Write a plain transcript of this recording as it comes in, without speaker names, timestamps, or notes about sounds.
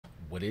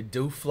What it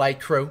do, flight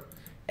crew?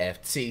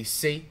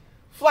 FTC.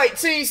 Flight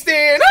team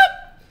stand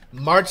up!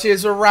 March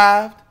has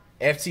arrived.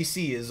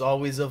 FTC is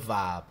always a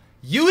vibe.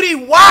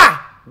 UDY!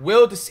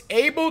 Will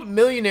disabled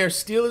millionaire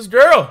steal his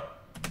girl?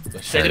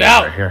 Let's check it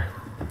out. Right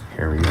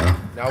here we go.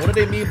 Now, what do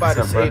they mean by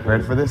disabled?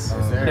 Ready for this?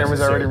 Camera's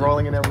already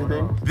rolling and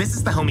everything. This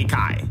is the homie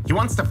Kai. He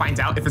wants to find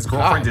out if his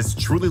girlfriend is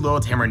truly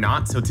loyal to him or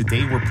not, so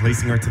today we're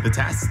placing her to the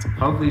test.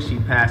 Hopefully she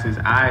passes.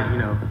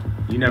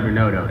 You never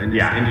know though. In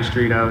this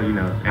industry though,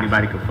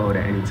 anybody can fold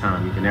at any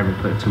time. You can never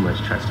put too much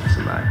trust in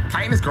somebody.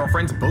 Kai and his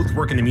girlfriend both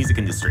work in the music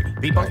industry.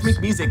 They both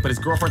make music, but his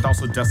girlfriend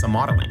also does some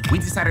modeling. We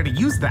decided to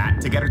use that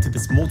to get her to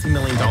this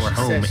multi-million-dollar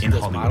home in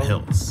Hollywood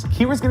Hills.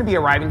 Kira's gonna be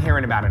arriving here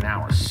in about an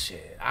hour.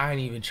 Shit, I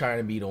ain't even trying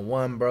to be the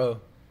one,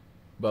 bro.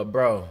 But,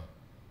 bro,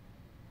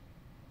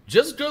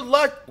 just good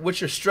luck with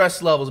your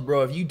stress levels,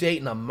 bro. If you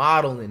dating a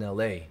model in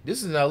LA.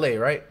 This is in LA,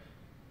 right?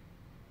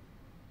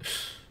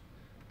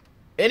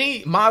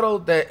 Any model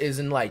that is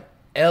in, like,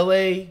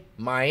 LA,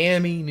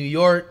 Miami, New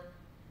York,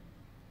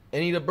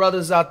 any of the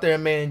brothers out there,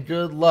 man,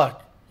 good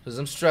luck. Because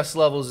them stress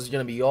levels is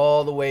going to be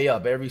all the way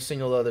up every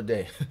single other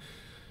day.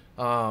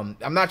 I'm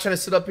not trying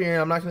to sit up here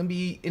and I'm not going to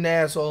be an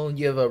asshole and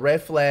give a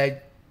red flag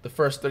the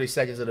first 30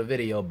 seconds of the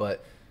video,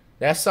 but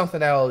that's something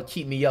that'll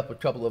keep me up a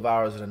couple of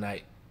hours of the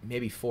night,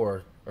 maybe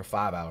 4 or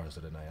 5 hours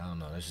of the night. I don't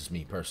know. That's just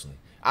me personally.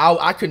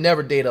 I could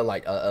never date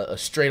a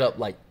straight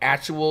up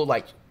actual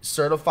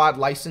certified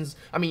license.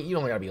 I mean, you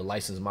don't gotta be a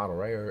licensed model,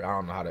 right? Or I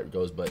don't know how that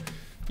goes, but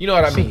you know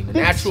what I mean. An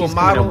actual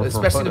model,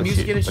 especially in the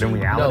music industry. But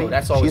in reality, no,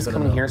 that's always she's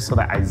coming here so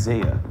that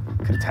Isaiah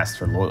could test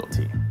her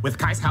loyalty. With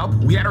Kai's help,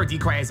 we had our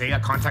decoy Isaiah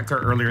contact her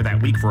earlier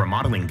that week for a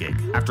modeling gig.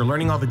 After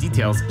learning all the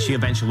details, she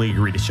eventually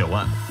agreed to show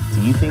up.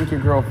 Do you think your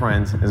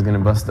girlfriend is gonna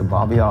bust a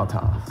Bobby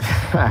Altoff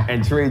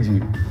and trade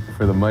you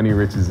for the money,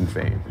 riches, and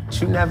fame?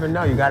 You never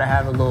know. You gotta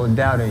have a little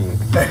doubt in you. You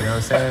know what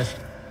I'm saying?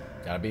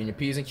 Gotta be in your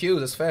P's and Q's.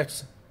 That's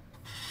facts.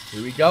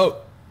 Here we go.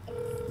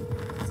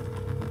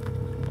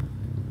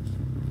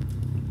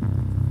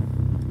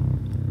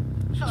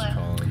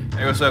 Hello.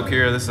 Hey, what's up,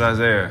 Kira? This is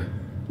Isaiah.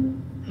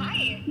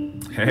 Hi.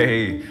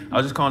 Hey, I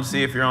was just calling to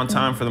see if you're on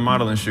time for the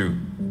modeling shoot.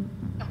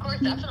 Of course,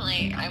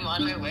 definitely. I'm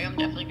on my way. I'm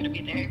definitely going to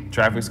be there.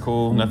 Traffic's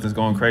cool. Nothing's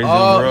going crazy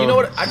on the road. You know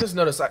what? I just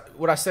noticed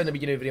what I said in the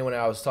beginning of the video when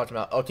I was talking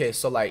about. Okay,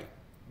 so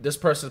this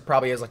person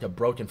probably has a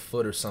broken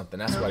foot or something.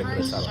 That's why they put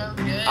this out.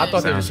 I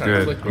thought they were just trying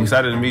to click. I'm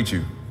excited to meet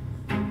you.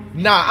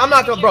 Nah, I'm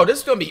not gonna, bro. This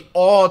is gonna be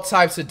all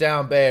types of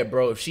down bad,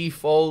 bro. If she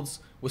folds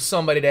with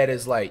somebody that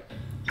is you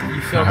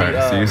feel me?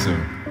 See you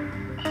soon.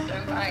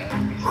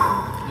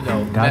 You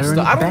know, messed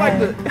up. I don't like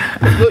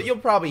the. You'll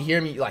probably hear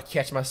me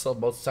catch myself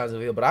most times in the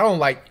video, but I don't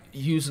like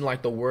using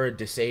the word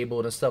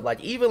disabled and stuff.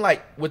 Even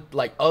with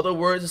other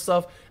words and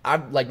stuff,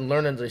 I'm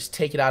learning to just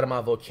take it out of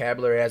my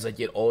vocabulary as I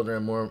get older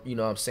and more. You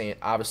know what I'm saying?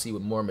 Obviously,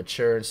 with more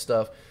mature and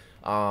stuff.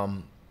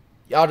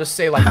 Y'all just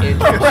say injury.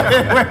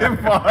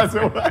 Wait, pause.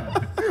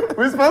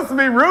 We're supposed to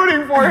be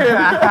rooting for him.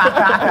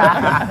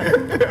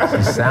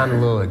 She sounded a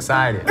little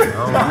excited. I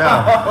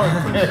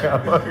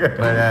don't know. Okay.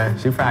 But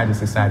she probably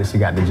just excited she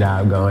got the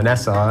job going.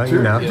 That's all,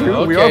 you know. Yeah,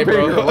 okay,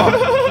 bro.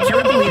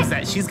 Kira believes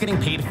that she's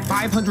getting paid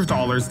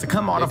 $500 to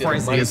come model for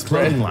Isaiah's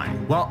clothing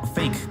line. Well,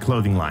 fake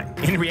clothing line.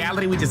 In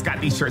reality, we just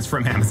got these shirts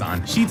from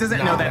Amazon. She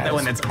doesn't know that though,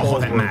 and that's all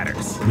that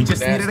matters. We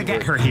just needed to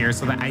get her here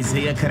so that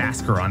Isaiah could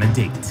ask her on a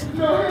date.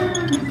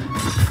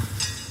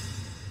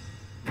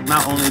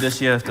 Not only does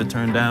she have to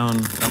turn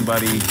down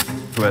somebody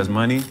who has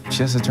money,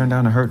 she has to turn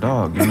down a hurt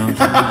dog, you know what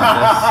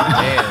I'm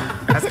saying?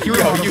 As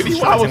Kira will be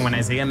watching when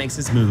Isaiah makes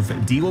his move,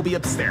 D will be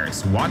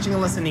upstairs, watching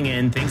and listening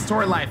in thanks to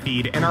our live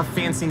feed and our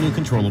fancy new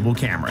controllable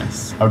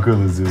cameras. How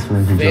cool is this?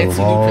 Fancy new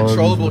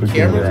controllable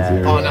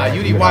cameras on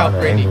UDY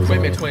upgrading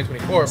equipment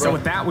 2024, bro. So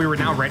with that, we were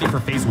now ready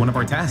for phase 1 of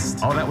our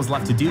test. All that was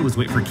left to do was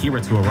wait for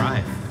Kira to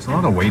arrive. There's a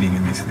lot of waiting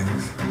in these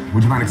things.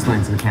 Would you mind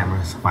explaining to the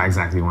cameras why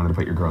exactly you wanted to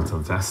put your girl to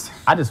the test?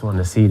 I just wanted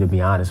to see, to be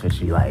honest with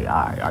you,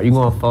 are you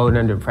going to fold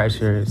under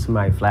pressure,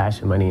 somebody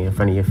flashing money in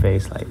front of your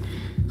face?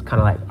 It's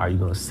kind of are you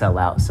going to sell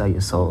out, sell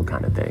your soul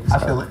kind of thing. So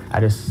I feel it. I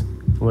just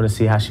want to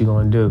see how she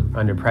going to do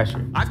under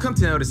pressure. I've come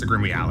to notice a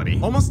grim reality.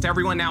 Almost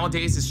everyone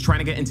nowadays is trying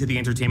to get into the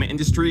entertainment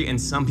industry, and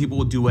some people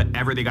will do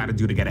whatever they got to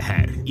do to get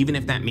ahead, even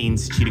if that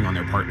means cheating on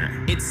their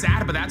partner. It's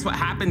sad, but that's what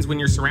happens when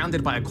you're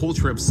surrounded by a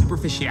culture of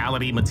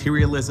superficiality,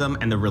 materialism,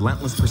 and the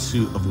relentless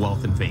pursuit of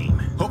wealth and fame.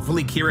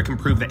 Hopefully, Kira can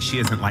prove that she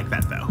isn't like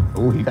that, though.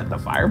 Oh, he got the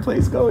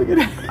fireplace going.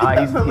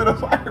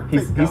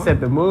 He set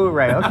the mood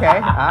right. Okay,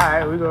 all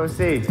right, we're going to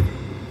see.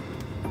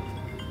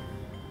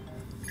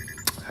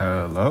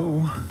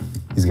 Hello?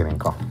 He's getting a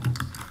call.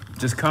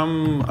 Just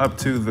come up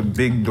to the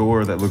big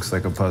door that looks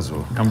like a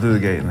puzzle. Come through the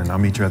gate and then I'll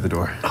meet you at the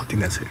door. I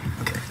think that's it.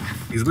 Okay.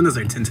 These windows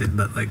are tinted,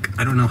 but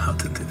I don't know how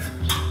tinted.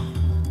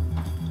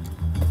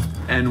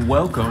 And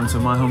welcome to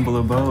my humble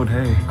abode.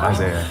 Hey,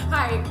 Isaiah.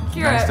 Hi,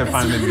 Kira. Nice to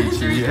finally meet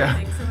you. Yeah.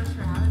 Thanks so much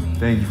for having me.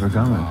 Thank you for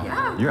coming.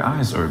 Yeah. Your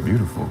eyes are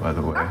beautiful, by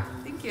the way. Oh,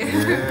 thank you.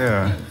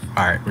 Yeah.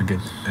 All right, we're good.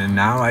 And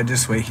now I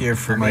just wait here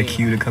for my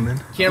cue to come in.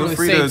 Can't really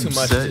say too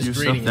much. Set just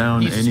yourself reading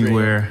down it.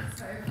 anywhere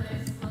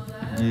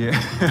Yeah.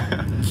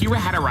 Kira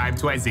had arrived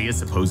to Isaiah's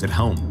supposed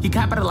home. He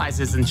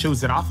capitalizes and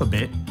shows it off a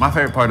bit. My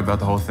favorite part about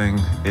the whole thing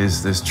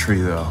is this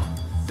tree, though.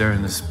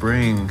 During the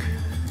spring,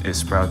 it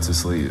sprouts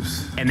its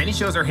leaves. And then he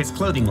shows her his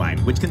clothing line,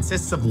 which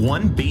consists of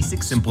one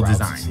basic, simple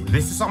design.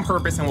 This is on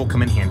purpose and will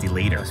come in handy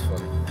later. That's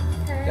funny.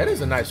 That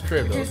is a nice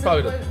crib, though. It's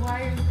probably the...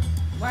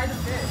 Why the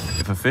fish?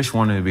 If a fish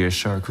wanted to be a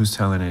shark, who's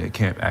telling it it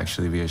can't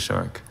actually be a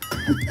shark?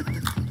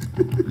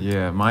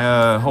 Yeah,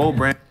 my whole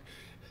brand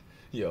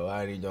Yo,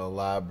 I ain't even gonna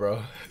lie,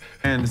 bro.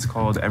 is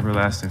called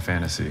Everlasting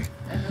Fantasy.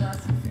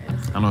 Everlasting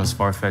fantasy. I know it's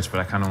far-fetched,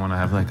 but I kind of want to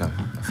have like a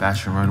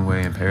fashion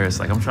runway in Paris.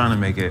 Like, I'm trying to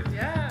make it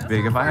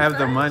big. If I have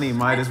the money,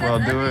 might as well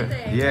do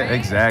it. Yeah, right?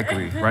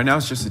 exactly. Right now,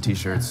 it's just the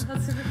t-shirts.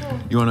 That's super cool.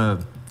 You want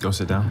to go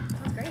sit down?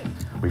 That's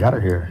great. We got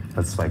her here.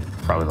 That's like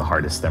probably the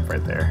hardest step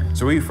right there.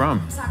 So where are you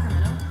from?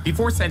 Sacramento.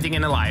 Before sending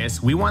in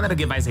Elias, we wanted to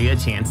give Isaiah a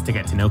chance to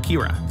get to know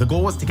Kira. The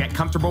goal was to get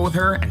comfortable with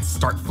her and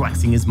start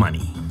flexing his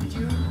money. Did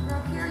you grow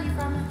up here? Are you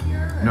from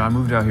here? Or? No, I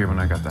moved out here when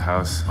I got the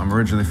house. I'm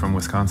originally from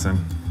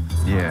Wisconsin.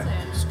 Yeah.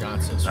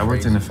 Wisconsin's I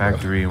worked in a crazy, bro.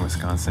 factory in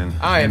Wisconsin.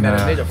 I ain't met a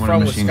nigga one from of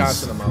the machines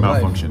Wisconsin in my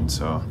life. malfunctioned,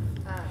 so.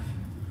 That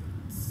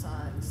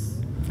sucks.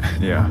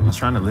 Yeah, I was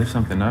trying to lift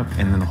something up,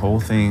 and then the whole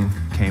thing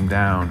came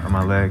down on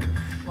my leg.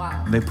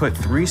 Wow. They put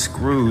 3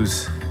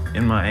 screws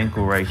in my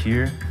ankle right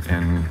here,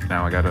 and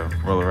now I gotta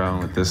roll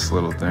around with this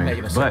little thing.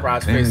 Making a But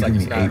surprise they face didn't like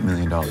give it's me not $8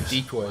 million. a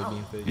decoy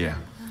being fake. Yeah.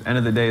 End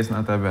of the day, it's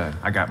not that bad.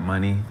 I got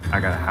money. I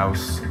got a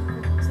house.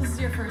 So this is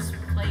your first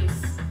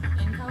place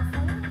in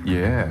California?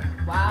 Yeah.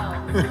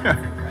 Wow. That's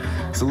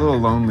incredible. It's a little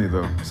lonely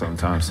though.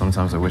 Sometimes.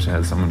 Sometimes I wish I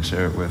had someone to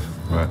share it with.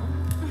 But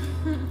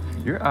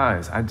your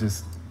eyes,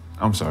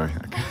 I'm sorry.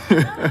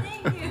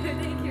 Thank you.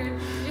 Thank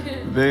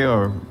you. They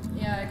are.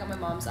 Yeah, I got my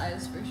mom's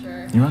eyes for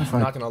sure. You mind if I'm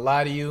I? not gonna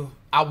lie to you.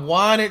 I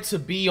wanted to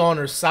be on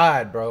her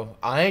side, bro.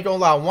 I ain't gonna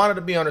lie. I wanted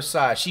to be on her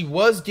side. She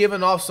was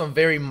giving off some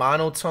very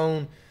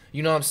monotone,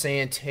 you know what I'm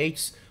saying,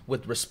 takes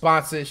with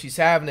responses. She's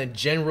having a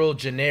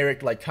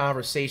generic, like,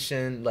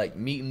 conversation, like,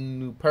 meeting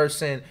a new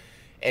person.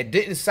 It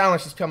didn't sound like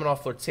she's coming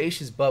off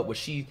flirtatious, but what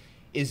she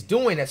is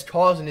doing that's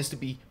causing this to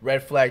be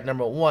red flag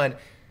number 1,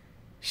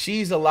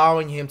 she's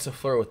allowing him to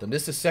flirt with him.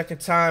 This is the second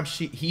time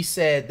he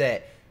said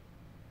that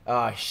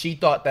she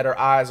thought that her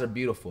eyes are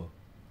beautiful.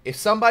 If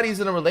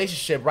somebody's in a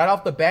relationship right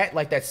off the bat,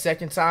 like that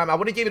second time, I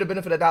would have given you the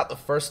benefit of the doubt the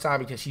first time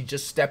because she's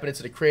just stepping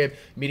into the crib,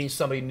 meeting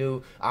somebody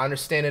new. I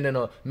understand it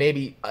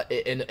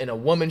in a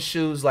woman's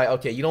shoes, like,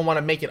 okay, you don't want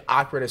to make it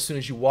awkward as soon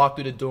as you walk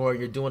through the door.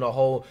 You're doing a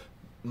whole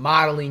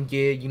modeling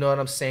gig, you know what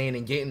I'm saying,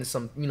 and getting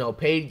some, you know,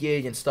 paid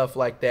gig and stuff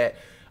like that.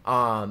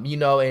 You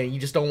know, and you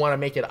just don't want to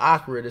make it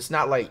awkward. It's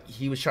not like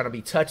he was trying to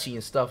be touchy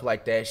and stuff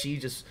like that.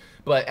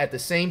 But at the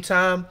same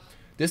time,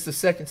 this is the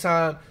second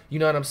time, you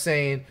know what I'm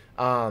saying,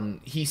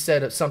 he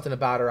said something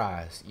about her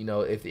eyes. You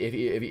know, if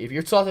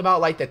you're talking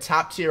about like the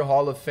top tier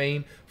Hall of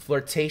Fame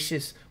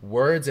flirtatious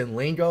words and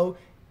lingo,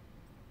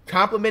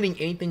 complimenting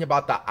anything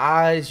about the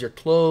eyes, your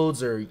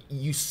clothes, or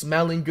you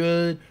smelling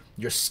good,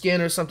 your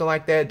skin or something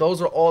like that,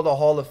 those are all the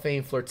Hall of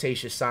Fame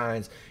flirtatious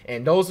signs.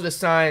 And those are the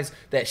signs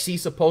that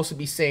she's supposed to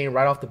be saying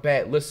right off the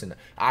bat. Listen,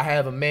 I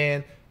have a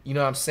man. You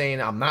know what I'm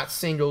saying? I'm not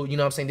single. You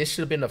know what I'm saying? This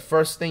should have been the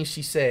first thing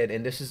she said.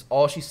 And this is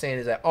all she's saying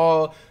is that,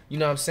 oh, you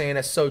know what I'm saying?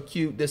 That's so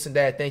cute, this and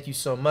that. Thank you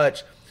so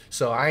much.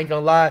 So I ain't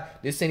gonna lie.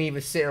 This ain't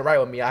even sitting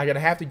right with me. I'm gonna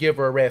have to give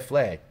her a red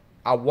flag.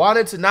 I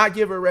wanted to not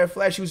give her a red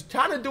flag. She was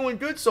kind of doing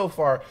good so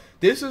far.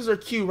 This is her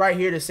cue right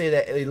here to say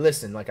that, hey,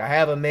 listen, like, I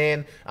have a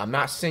man. I'm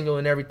not single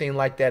and everything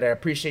like that. I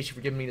appreciate you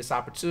for giving me this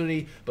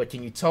opportunity, but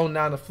can you tone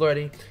down the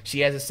flirting? She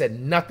hasn't said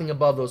nothing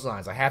above those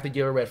lines. I have to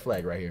give her a red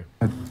flag right here.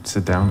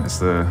 Sit down.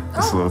 This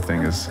little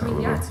thing is a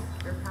little. It's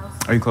your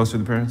house. Are you close to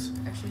the parents?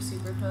 Actually,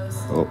 super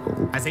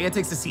close. Isaiah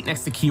takes a seat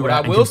next to Kira. But I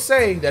and will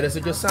say that it's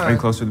a good Are sign. you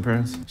close to the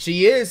parents?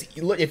 She is.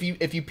 Look, if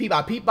you peep,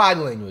 I peep body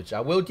language.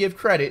 I will give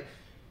credit.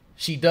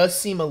 She does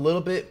seem a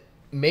little bit,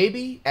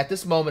 maybe at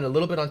this moment, a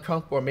little bit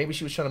uncomfortable, or maybe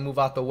she was trying to move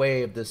out the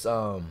way of this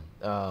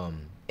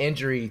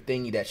injury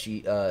thingy that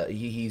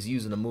he's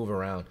using to move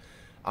around.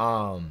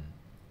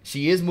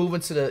 She is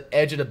moving to the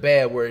edge of the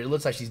bed where it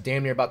looks like she's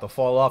damn near about to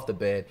fall off the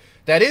bed.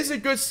 That is a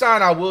good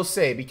sign, I will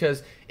say,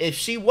 because if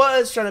she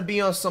was trying to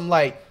be on some,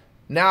 like,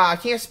 now I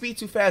can't speak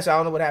too fast. I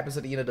don't know what happens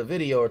at the end of the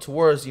video or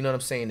towards, you know what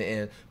I'm saying, the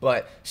end.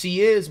 But she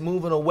is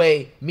moving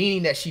away,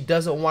 meaning that she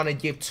doesn't want to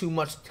give too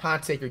much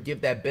contact or give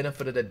that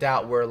benefit of the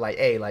doubt where, like,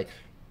 hey, like,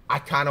 I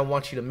kind of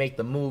want you to make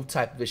the move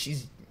type of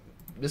it.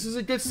 This is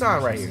a good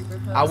sign right here.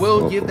 I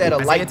will give that a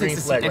Isaiah light takes green a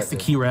seat flag next right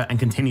to there. Kira and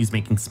continues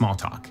making small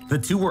talk. The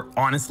two were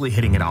honestly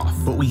hitting it off,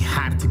 but we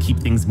had to keep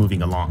things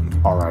moving along.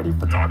 Alrighty,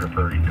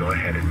 photographer, go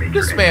ahead and make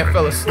This man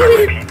fell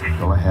asleep.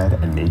 Go ahead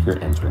and make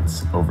your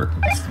entrance. Over.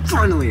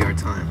 Finally our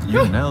time.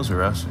 Your nails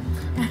are actually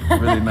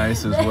really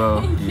nice as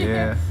well.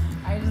 Yeah.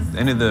 I just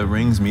Any of the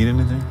rings mean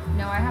anything?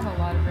 no, I have a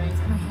lot of rings.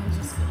 And my hands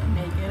just feel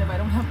naked if I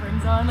don't have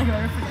rings on. Like if I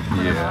ever forget to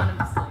put them on, I'm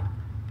just like.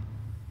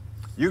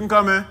 You can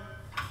come in.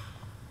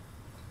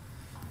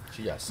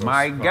 She got so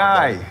My smart,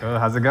 guy. bro. Oh,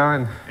 how's it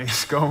going?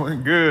 It's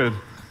going good.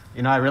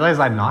 You know, I realized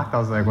I knocked. I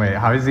was like, wait,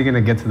 how is he gonna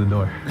get to the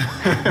door?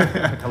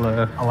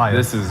 Hello,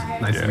 Elias. This is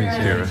nice to meet you.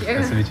 Kira.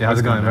 Nice to meet you. How's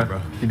it going,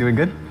 bro? You doing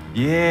good?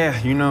 Yeah,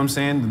 you know what I'm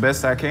saying? The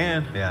best I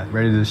can. Yeah.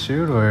 Ready to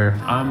shoot or?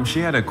 She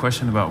had a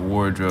question about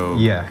wardrobe.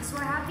 Yeah. So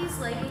I have these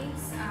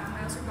leggings.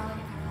 I also bought like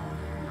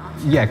a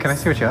couple other Yeah, can I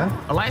see what you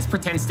have? Elias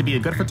pretends to be a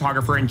good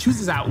photographer and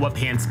chooses out what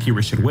pants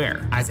Kira should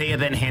wear. Isaiah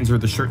then hands her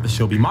the shirt that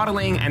she'll be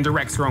modeling and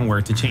directs her on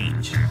where to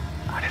change.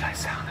 How did I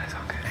sound? I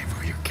sound good. Hey,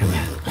 bro, you're killing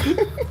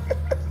it.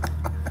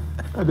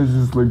 How does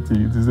this look to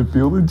you? Does it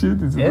feel legit?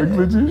 Does it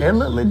look legit? It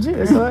look legit.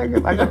 It's like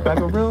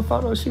a real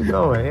photo shoot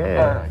going.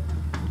 Yeah.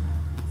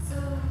 So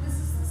this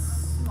is the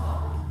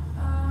small.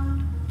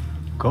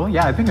 Cool.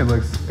 Yeah, I think it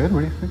looks good.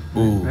 What do you think?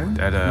 Ooh,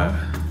 Yeah? that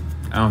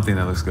I don't think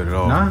that looks good at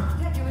all. No?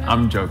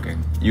 I'm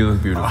joking. You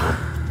look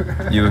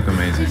beautiful. You look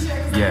amazing.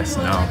 Yes,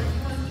 no.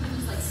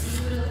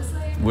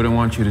 Wouldn't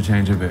want you to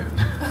change a bit.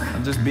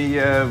 I'll just be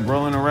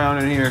rolling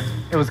around in here.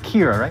 It was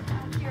Kira, right?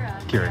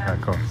 Kira,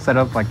 okay, cool. Set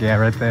up like, yeah,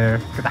 right there.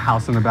 Get the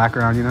house in the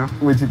background, you know?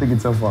 What you thinking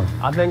so far?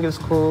 I think it's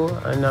cool.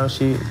 I know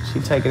she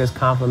take it as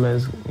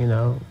compliments, you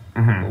know.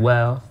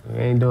 Well, we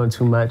ain't doing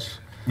too much.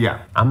 Yeah.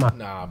 I'm not.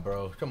 Nah,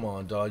 bro. Come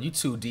on, dog. You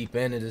too deep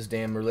into this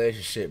damn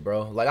relationship,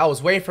 bro. Like, I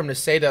was waiting for him to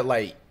say that,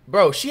 like,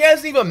 bro, she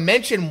hasn't even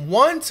mentioned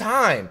one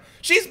time.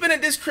 She's been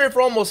at this crib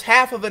for almost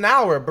half of an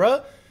hour,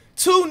 bro.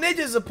 Two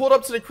niggas have pulled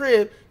up to the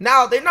crib.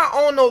 Now, they're not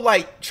on no,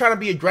 like, trying to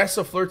be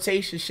aggressive,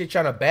 flirtatious shit,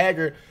 trying to bag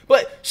her.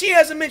 But she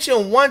hasn't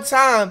mentioned one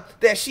time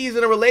that she's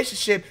in a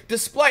relationship,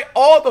 despite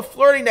all the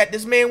flirting that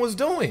this man was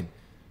doing.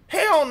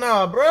 Hell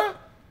nah, bro.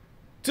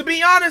 To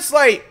be honest,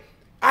 like,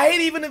 I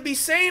hate even to be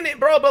saying it,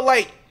 bro, but,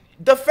 like,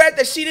 the fact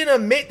that she didn't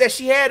admit that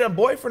she had a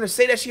boyfriend or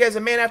say that she has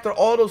a man after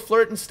all those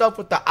flirting stuff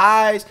with the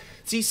eyes.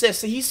 He said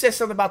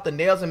something about the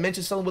nails and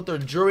mentioned something with her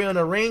jewelry on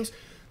the rings.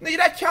 Nigga,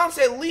 that counts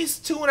at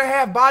least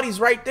 2.5 bodies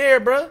right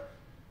there, bruh.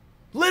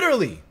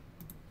 Literally.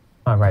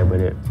 All right with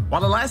it.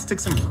 While Elias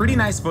took some pretty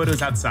nice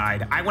photos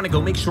outside, I want to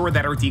go make sure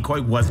that our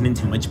decoy wasn't in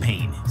too much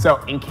pain. So,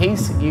 in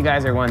case you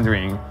guys are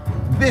wondering,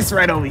 this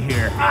right over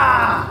here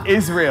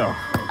is real.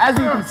 As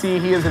you can see,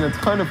 he is in a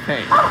ton of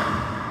pain.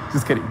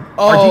 Just kidding.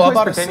 Oh, Our I'm decoy's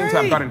about to pretending to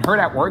say. have gotten hurt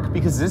at work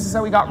because this is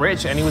how he got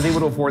rich and he was able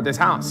to afford this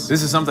house.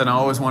 This is something I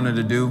always wanted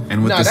to do.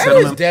 And with Nah, the that is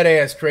settlement, dead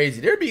ass crazy.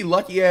 There'd be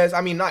lucky ass,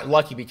 I mean, not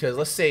lucky because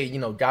let's say, you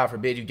know, God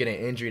forbid you get an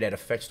injury that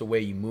affects the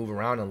way you move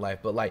around in life.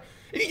 But like,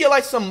 if you get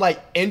like some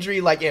like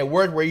injury like at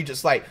work where you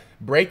just like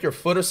break your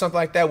foot or something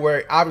like that,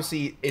 where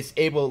obviously it's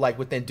able like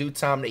within due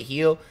time to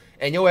heal,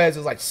 and your ass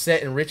is like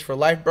set and rich for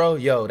life, bro.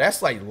 Yo,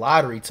 that's like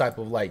lottery type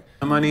of like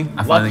money,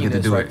 I finally get to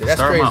do right it. there. That's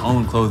Start crazy. my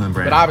own clothing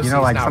brand. But obviously, You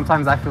know, like it's not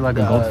sometimes I feel like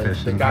a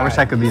goldfish, and I wish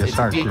I could be a it's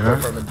shark, you decoy know?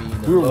 for him to be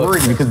in the We were book.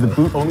 worried because the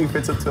boot only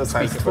fits up to a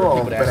size Speaking for the 12,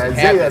 people but that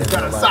actually have Isaiah's that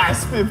got a in their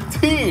size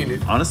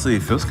 15. Honestly,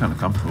 it feels kind of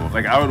comfortable.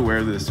 Like I would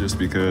wear this just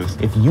because.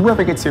 If you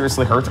ever get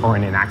seriously hurt or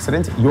in an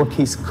accident, your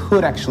case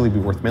could actually be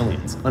worth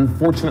millions.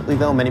 Unfortunately,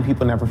 though, many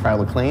people never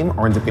file a claim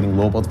or end up getting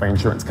lowballed by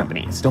insurance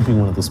companies. Don't be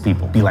one of those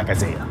people. Be like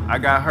Isaiah. I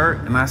got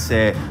hurt and I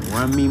said,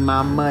 run me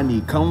my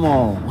money, come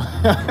on.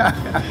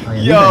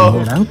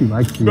 Yo, I hope you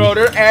like these. bro,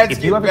 their ads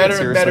If you get ever better get and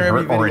seriously better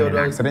every hurt or in video, an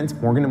though.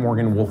 accident, Morgan &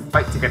 Morgan will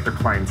fight to get their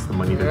clients the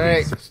money All they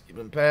right, deserve.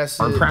 even past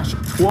Our it. crash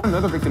to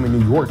another victim in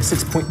New York,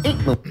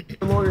 6.8 million.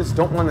 Lawyers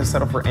don't want to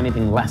settle for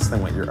anything less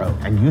than what you're owed,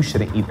 and you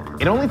shouldn't either.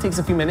 It only takes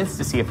a few minutes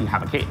to see if you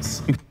have a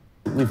case. You're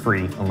completely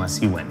free unless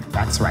you win.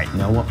 That's right,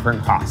 no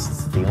upfront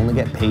costs. They only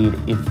get paid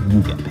if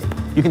you get paid.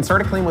 You can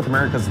start a claim with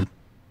America's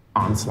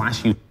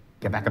 /you.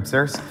 Get back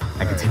upstairs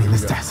and continue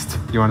this test.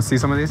 You want to see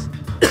some of these?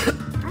 This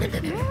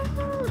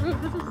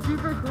is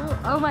super cool.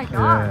 Oh my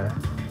god.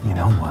 You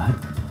know what?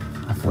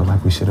 I feel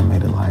like we should have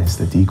made Elias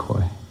the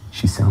decoy.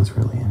 She sounds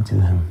really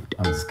into him.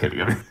 I'm just kidding.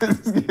 I'm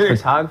just kidding.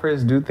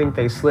 Photographers do think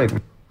they slick.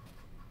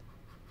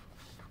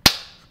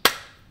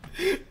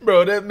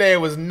 Bro, that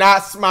man was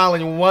not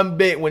smiling one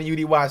bit when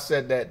UDY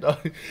said that,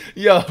 dog.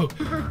 Yo.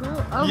 Super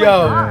cool. Oh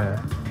Yo. my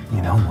god.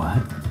 You know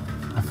what?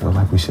 I feel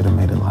like we should have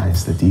made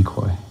Elias the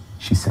decoy.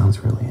 She sounds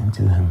really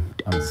into him.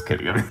 I'm just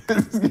kidding. I'm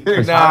just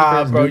kidding.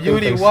 Nah, bro, do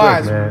think they UDY slick,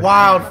 is man.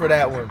 wild for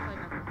that one.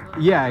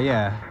 Yeah,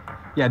 yeah.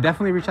 Yeah,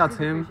 definitely reach out to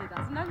him.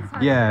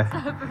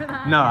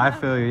 Yeah. No, I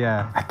feel you,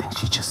 yeah. I think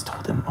she just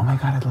told him, oh my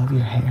God, I love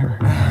your hair.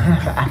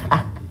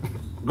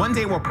 One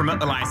day we'll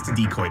promote Elias to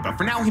decoy, but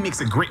for now he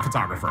makes a great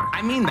photographer.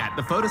 I mean that,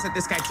 the photos that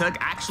this guy took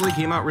actually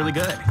came out really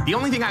good. The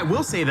only thing I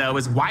will say though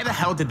is why the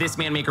hell did this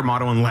man make her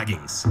model in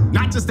leggings?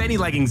 Not just any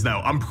leggings though,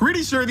 I'm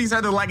pretty sure these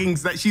are the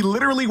leggings that she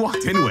literally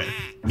walked in with.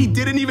 He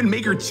didn't even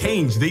make her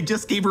change, they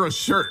just gave her a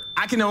shirt.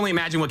 I can only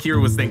imagine what Kira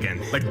was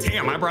thinking. Like,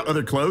 damn, I brought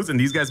other clothes and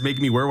these guys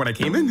making me wear what I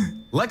came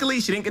in? Luckily,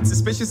 she didn't get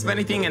suspicious of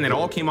anything and it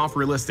all came off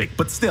realistic.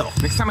 But still,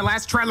 next time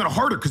Elias, try a little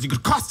harder because you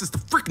could cost us the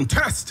freaking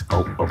test.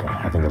 Oh, okay.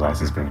 I think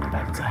Elias is bringing it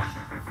back inside.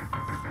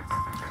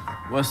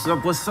 What's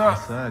up, what's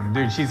up?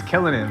 Dude, she's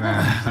killing it,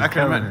 man. I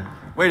can't imagine.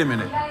 Wait a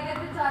minute.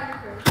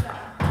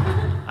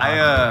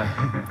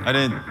 I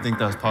didn't think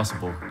that was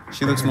possible.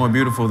 She looks more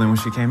beautiful than when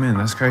she came in.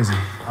 That's crazy.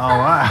 Oh,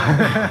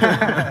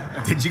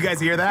 wow. Did you guys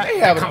hear that? They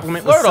having a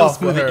Compliment flirt was so off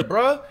with smooth her, that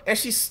bro. And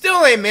she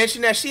still ain't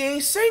mentioned that she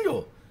ain't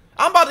single.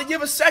 I'm about to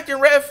give a second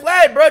red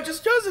flag, bro,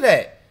 just because of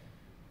that.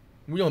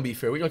 We're going to be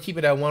fair. We're going to keep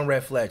it at 1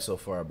 red flag so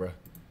far, bro.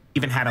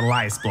 Even had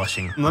Elias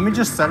blushing. Let me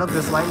just set up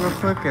this light real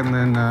quick, and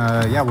then,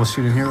 yeah, we'll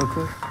shoot in here real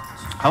quick.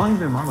 How long have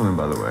you been modeling,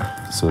 by the way?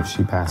 So if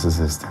she passes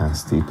this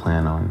test, do you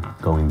plan on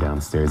going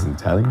downstairs and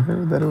telling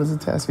her that it was a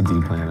test, or do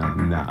you plan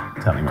on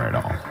not telling her at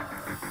all?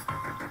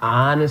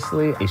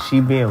 Honestly, if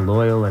she being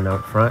loyal and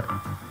upfront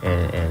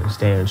and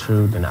staying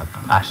true, then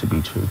I should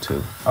be true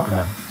too. Okay. You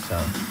know? So.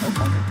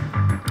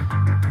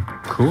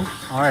 Cool.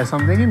 All right, so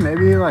I'm thinking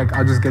maybe like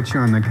I'll just get you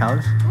on the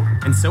couch.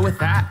 And so with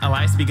that,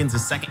 Elias begins the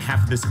second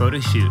half of this photo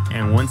shoot.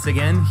 And once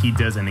again, he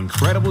does an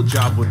incredible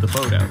job with the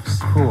photos.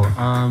 Cool.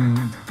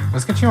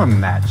 Let's get you on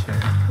that chair.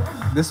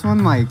 This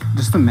one, like,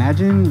 just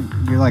imagine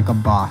you're like a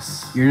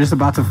boss. You're just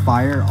about to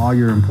fire all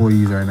your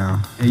employees right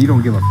now, and you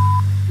don't give a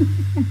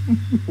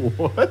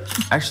What?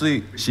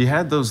 Actually, she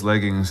had those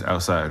leggings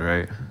outside,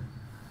 right?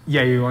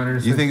 Yeah, you want her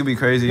to You think it'd be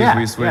crazy yeah, if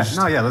we switched?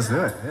 Yeah. No, yeah, let's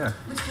do it, yeah.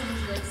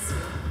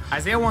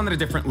 Isaiah wanted a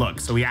different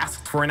look, so he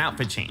asked for an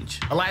outfit change.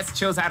 Elias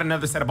chose out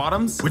another set of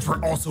bottoms, which were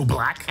also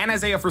black, and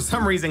Isaiah, for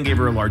some reason, gave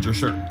her a larger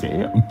shirt.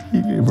 Damn,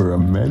 he gave her a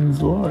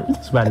men's large.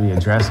 It's about to be a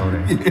dress on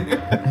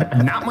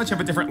her. Not much of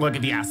a different look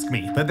if you ask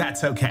me, but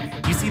that's okay.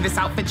 You see, this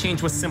outfit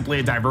change was simply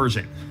a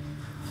diversion.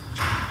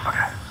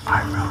 Okay, all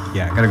right, bro.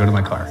 Yeah, I gotta go to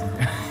my car.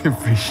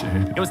 Appreciate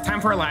it. It was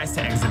time for Elias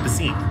to exit the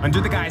scene, under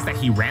the guise that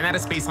he ran out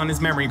of space on his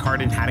memory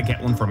card and had to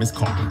get one from his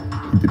car.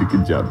 You did a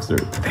good job, sir.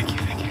 Thank you,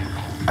 thank you.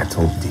 I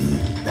told Dee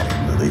that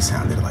it really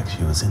sounded like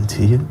she was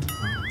into you.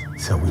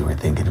 So we were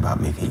thinking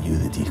about making you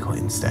the decoy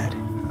instead.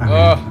 I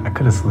mean, I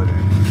could have slid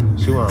in.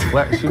 She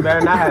better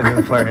not have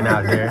been flirting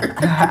out there.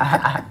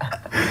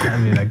 I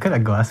mean, I could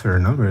have go ask for her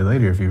number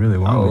later if you really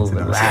wanted me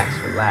to.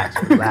 Relax.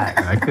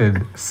 I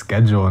could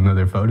schedule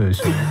another photo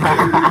shoot.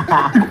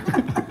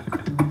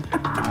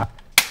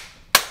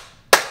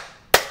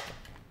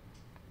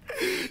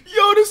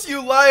 Yo, this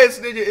Elias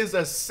nigga is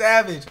a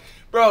savage.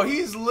 Bro,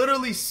 he's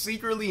literally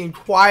secretly and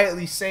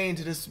quietly saying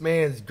to this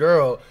man's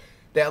girl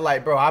that,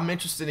 like, bro, I'm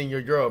interested in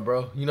your girl,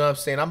 bro. You know what I'm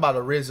saying? I'm about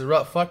to riz her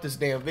up. Fuck this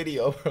damn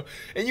video, bro.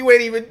 And you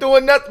ain't even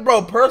doing nothing,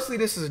 bro. Personally,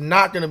 this is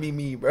not going to be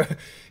me, bro.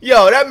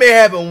 Yo, that man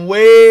having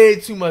way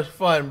too much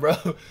fun, bro.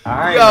 All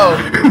right. Yo.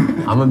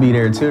 I'm going to be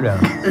there too, though.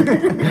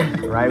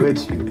 Right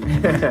with you.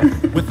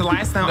 With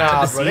Elias now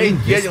out of the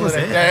scene, this was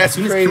it. That's as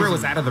soon crazy. as Kira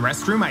was out of the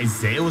restroom,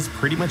 Isaiah was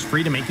pretty much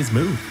free to make his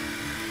move.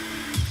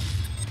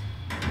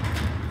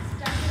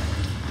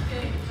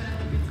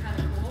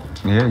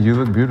 Yeah, you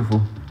look beautiful.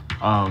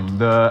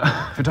 The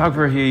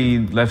photographer, he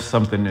left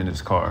something in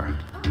his car.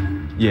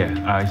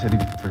 Yeah, he said he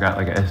forgot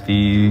like an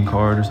SD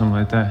card or something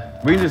like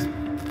that. We can just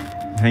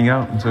hang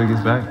out until he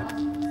gets back.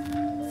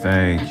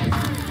 Thank you. All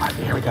right,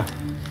 here we go.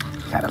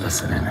 Gotta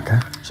listen in,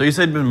 okay? So you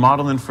said you've been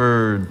modeling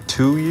for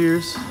 2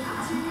 years?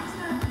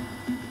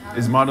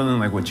 Is modeling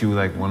like what you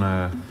like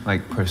wanna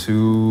like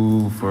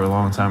pursue for a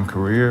long time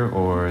career,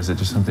 or is it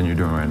just something you're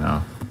doing right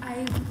now?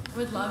 I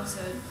would love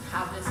to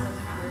have this as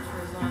a career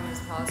for as long as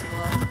possible.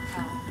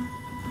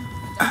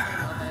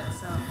 Definitely love it,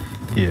 so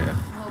Yeah. I'm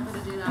hoping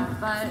to do that.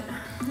 But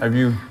Have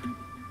you?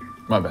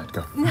 My bad.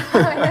 Go.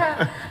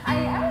 yeah, I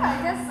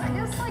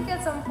guess like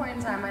at some point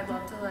in time, I'd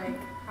love to like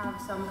have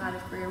some kind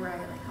of career where I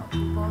like help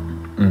people.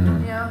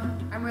 Mm-hmm. You know,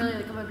 I'm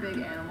a big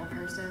animal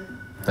person.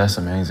 That's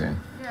amazing.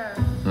 Yeah.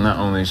 Not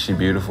only is she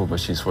beautiful, but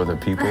she's for the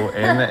people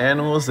and the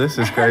animals. This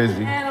is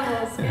crazy.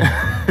 Animals,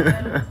 yeah.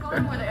 Animals.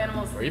 Going where the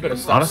animals. Bro, you better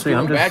stop Honestly,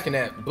 I'm back in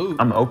that boot.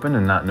 I'm open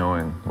to not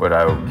knowing what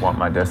I want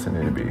my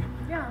destiny to be.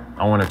 Yeah.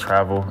 I want to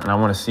travel and I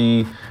want to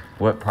see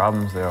what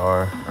problems there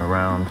are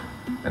around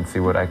and see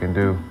what I can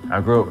do.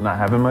 I grew up not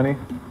having money,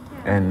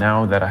 and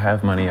now that I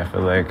have money, I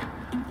feel like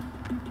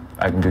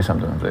I can do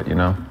something with it, you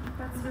know?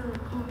 That's really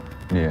cool.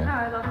 Yeah. No,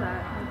 I love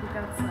that. I think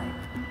that's like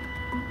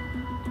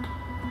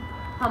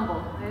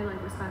humble. I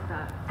like respect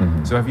that.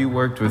 Mm-hmm. So have you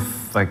worked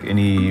with like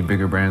any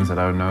bigger brands that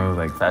I would know,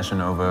 like Fashion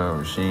Nova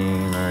or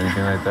Shein or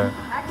anything like that?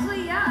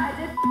 Actually, yeah, I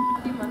did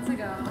a few months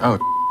ago. Oh.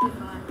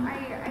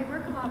 I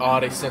work a lot. Oh,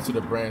 they censored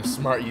the brand.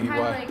 Smart UDY.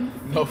 Like,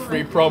 No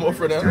free promo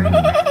for them.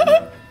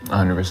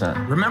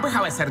 100%. Remember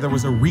how I said there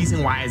was a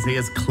reason why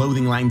Isaiah's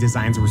clothing line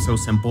designs were so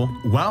simple?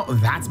 Well,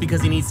 that's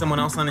because he needs someone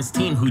else on his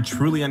team who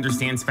truly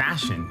understands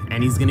fashion,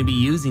 and he's gonna be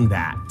using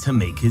that to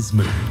make his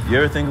move. You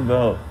ever think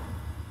about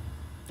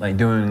like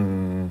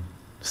doing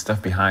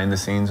stuff behind the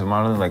scenes of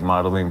modeling, like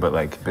modeling, but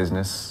like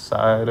business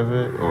side of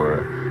it,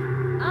 or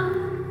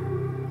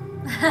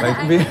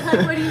like be,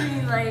 what do you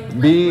mean, like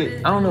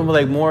I don't know, but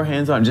like more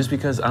hands-on, just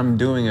because I'm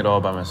doing it all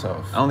by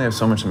myself. I only have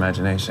so much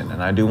imagination,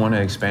 and I do want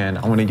to expand.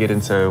 I want to get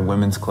into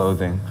women's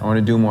clothing. I want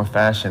to do more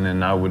fashion,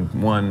 and I would,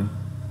 one,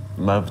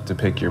 love to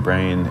pick your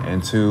brain,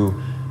 and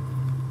two,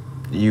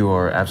 you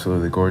are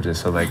absolutely gorgeous.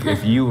 So like,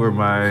 if you were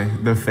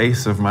the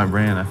face of my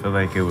brand, I feel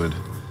like it would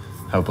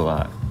help a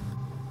lot.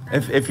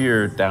 If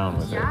you're down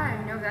with it.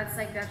 Yeah, no, that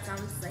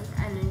sounds like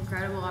an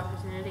incredible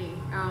opportunity.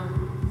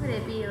 Would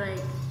it be like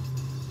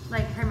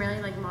Like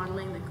primarily like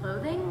modeling the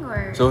clothing,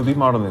 or? So it would be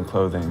modeling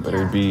clothing, but it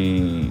would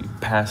be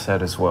past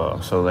that as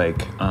well. So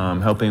like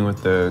helping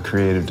with the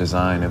creative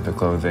design of the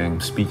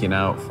clothing, speaking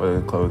out for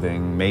the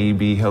clothing,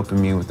 maybe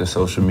helping me with the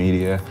social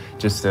media,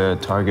 just to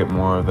target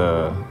more of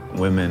the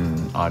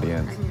women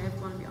audience. I mean, I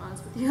want to be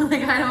honest with you.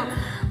 Like I don't,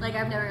 like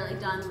I've never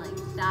like done like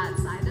that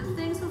side of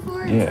things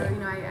before. Yeah. So you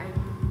know,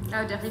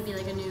 that would definitely be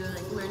like a new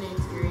like learning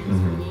experience for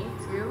me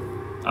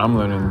too. I'm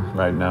learning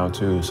right now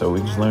too, so we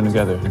just learn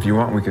together. If you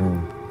want, we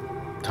can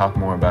talk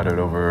more about it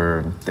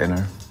over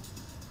dinner.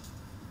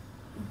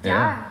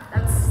 Yeah,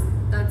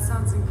 that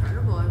sounds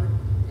incredible.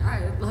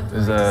 I'd love to.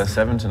 Is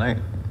 7 tonight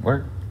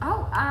work?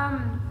 Oh,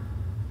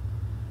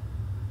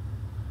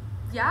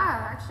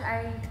 yeah,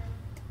 actually,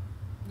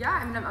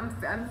 I mean,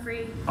 I'm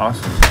free.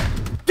 Awesome.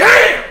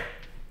 Damn!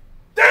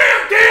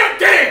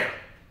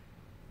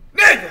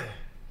 Nigga!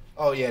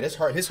 Oh yeah,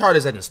 his heart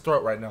is in his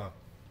throat right now.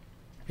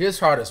 His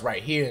heart is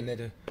right here,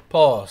 nigga.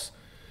 Pause.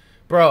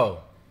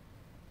 Bro,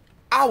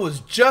 I was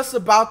just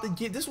about to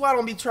get, this is why I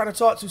don't be trying to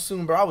talk too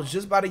soon, bro. I was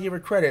just about to give her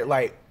credit.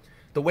 Like,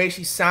 the way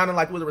she sounded,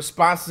 like, with the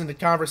responses in the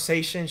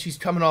conversation, she's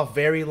coming off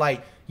very,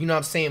 like, you know what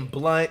I'm saying,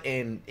 blunt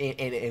and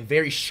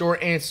very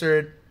short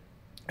answered.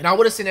 And I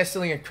wouldn't say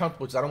necessarily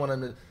uncomfortable, because I don't want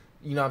him to,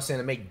 you know what I'm saying,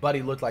 to make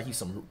Buddy look like he's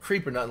some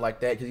creep or nothing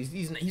like that, because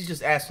he's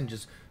just asking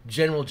just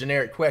general,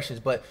 generic questions.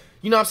 But,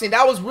 you know what I'm saying,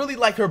 that was really,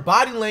 like, her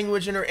body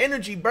language and her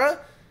energy, bruh.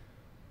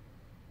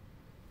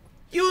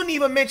 You didn't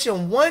even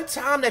mention one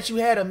time that you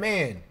had a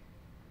man.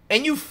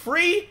 And you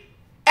free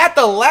at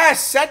the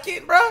last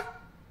second, bruh?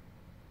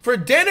 For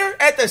dinner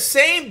at the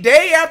same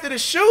day after the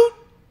shoot?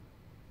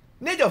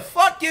 Nigga,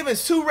 fuck giving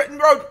two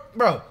written,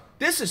 bro.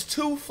 This is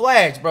 2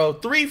 flags, bro.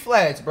 3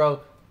 flags,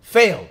 bro.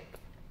 Failed.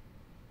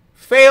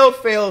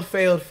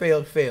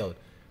 Failed.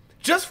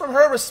 Just from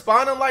her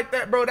responding like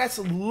that, bro, that's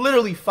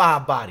literally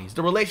 5 bodies.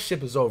 The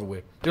relationship is over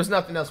with. There's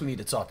nothing else we need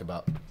to talk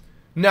about.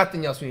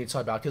 Nothing else we need to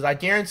talk about. Because I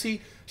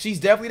guarantee she's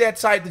definitely that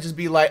type to just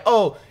be like,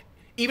 oh,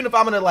 even if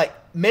I'm going to, like,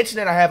 mention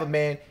that I have a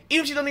man,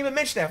 even if she don't even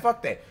mention that,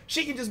 fuck that.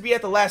 She can just be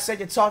at the last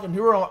second talking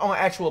to her on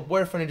actual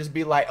boyfriend and just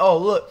be like, oh,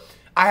 look,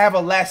 I have a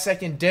last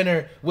second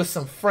dinner with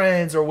some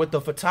friends or with the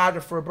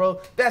photographer,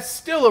 bro. That's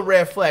still a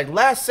red flag.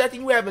 Last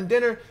second you having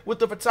dinner with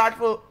the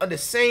photographer on the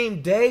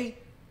same day?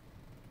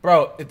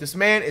 Bro, if this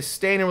man is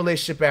staying in a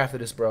relationship after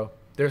this, bro,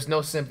 there's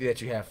no sympathy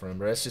that you have for him,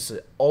 bro. That's just an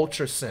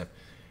ultra simp.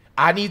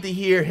 I need to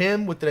hear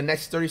him within the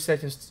next 30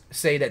 seconds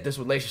say that this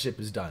relationship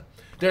is done.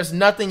 There's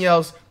nothing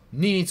else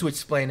needing to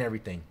explain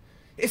everything.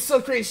 It's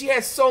so crazy. She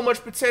has so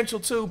much potential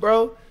too,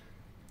 bro.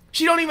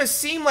 She don't even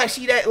seem like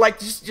she that, like,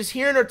 just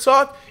hearing her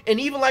talk, and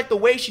even like the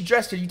way she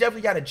dressed her, you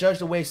definitely got to judge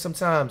the way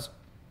sometimes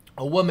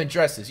a woman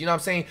dresses. You know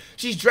what I'm saying?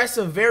 She's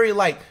dressing very,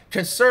 like,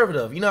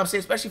 conservative. You know what I'm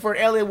saying? Especially for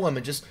an LA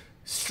woman, just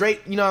straight,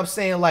 you know what I'm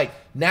saying, like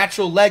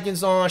natural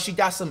leggings on. She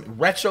got some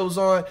retros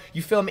on,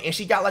 you feel me? And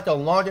she got like a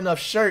long enough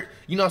shirt,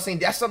 you know what I'm saying?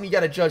 That's something you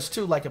got to judge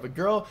too. Like if a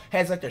girl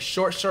has like a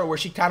short shirt where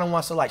she kind of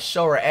wants to like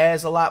show her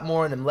ass a lot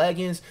more in them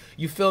leggings,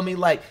 you feel me?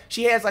 Like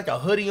she has like a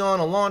hoodie on,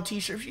 a long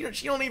t-shirt,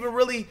 she don't even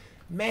really,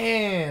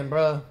 man,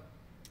 bro,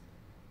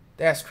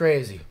 that's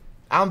crazy.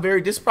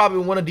 This is probably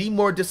one of the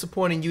more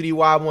disappointing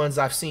UDY ones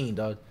I've seen,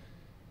 dog.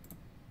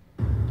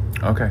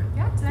 Okay.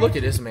 Look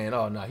at this man.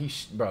 Oh no,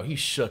 he's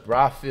shook, bro.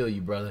 I feel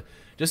you, brother.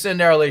 Just in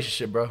that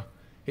relationship, bro.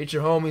 Hit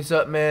your homies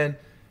up, man.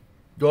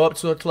 Go up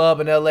to a club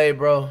in LA,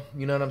 bro.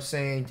 You know what I'm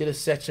saying? Get a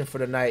section for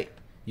the night.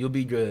 You'll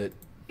be good.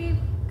 Good.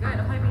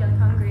 I'll probably be like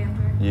hungry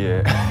after.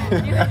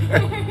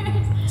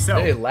 Yeah. So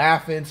they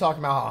laughing,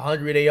 talking about how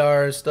hungry they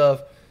are and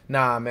stuff.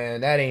 Nah,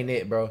 man, that ain't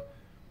it, bro.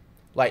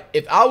 Like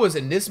if I was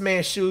in this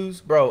man's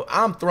shoes, bro,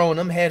 I'm throwing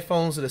them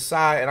headphones to the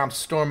side and I'm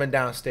storming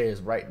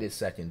downstairs right this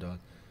second, dog.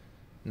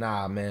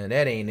 Nah, man,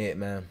 that ain't it,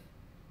 man.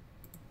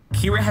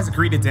 Kira has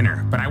agreed to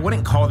dinner, but I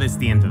wouldn't call this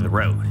the end of the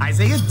road.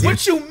 Isaiah did—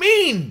 What you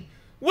mean?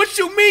 What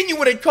you mean you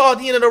wouldn't call it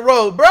the end of the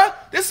road, bruh?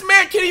 This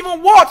man can't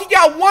even walk. He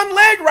got one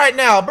leg right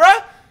now,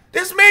 bruh.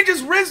 This man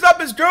just rizzed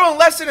up his girl in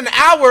less than an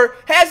hour,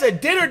 has a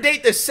dinner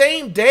date the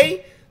same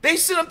day. They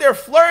sit up there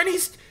flirting.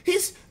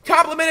 He's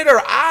complimented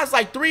her eyes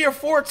like 3 or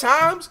 4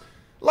 times.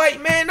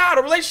 Like, man, nah,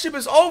 the relationship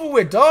is over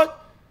with, dog.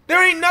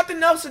 There ain't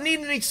nothing else that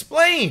needed to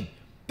explain.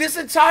 This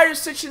entire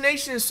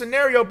situation and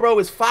scenario, bro,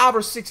 is 5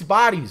 or 6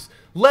 bodies.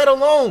 Let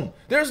alone,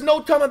 there's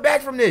no coming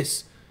back from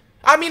this.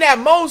 I mean, at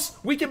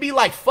most, we could be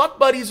like fuck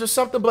buddies or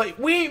something, but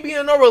we ain't be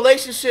in no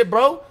relationship,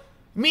 bro.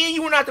 Me and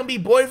you are not going to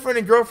be boyfriend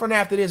and girlfriend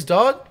after this,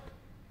 dog.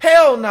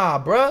 Hell nah,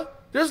 bro.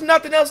 There's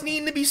nothing else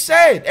needing to be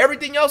said.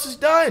 Everything else is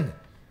done.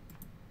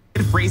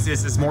 Phrase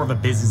this as more of a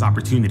business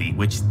opportunity,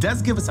 which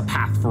does give us a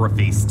path for a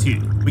phase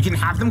 2. We can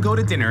have them go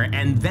to dinner,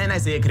 and then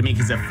Isaiah could make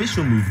his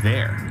official move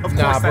there. Of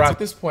nah, course, bro, at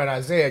this point,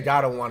 Isaiah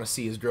gotta want to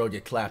see his girl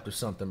get clapped or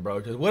something, bro.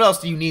 Because what else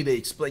do you need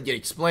to get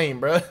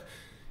explained, bro?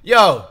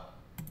 Yo.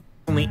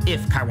 Only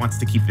if Kai wants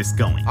to keep this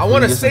going. I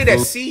want to say that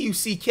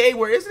C-U-C-K,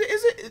 where is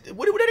it,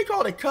 what do they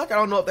call it, a cuck? I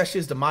don't know if that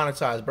shit's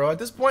demonetized, bro. At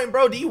this point,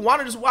 bro, do you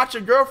want to just watch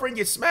your girlfriend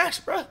get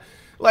smashed, bro?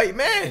 Like,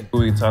 man.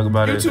 We can talk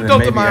about it, too and dope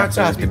maybe to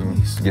after monetize we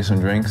can get some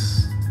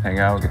drinks, hang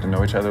out, get to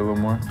know each other a little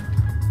more.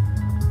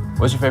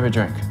 What's your favorite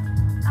drink?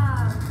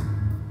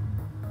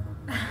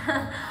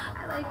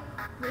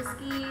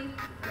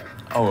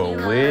 Oh,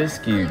 a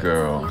whiskey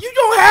girl. You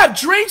don't have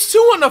drinks too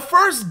on the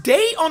first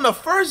date? On the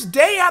first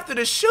day after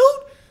the shoot?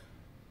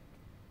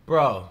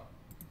 Bro.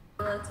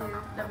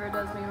 Never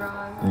does me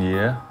wrong.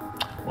 Yeah.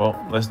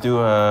 Well, let's do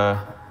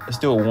a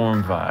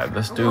warm vibe.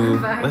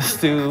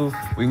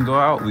 We can go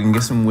out, we can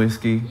get some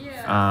whiskey.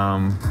 Yeah.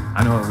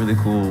 I know a really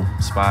cool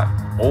spot.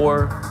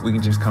 Or we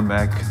can just come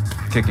back,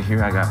 kick it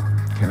here. I got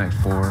Connect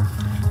 4.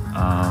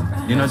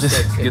 You know,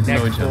 just get to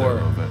know each other a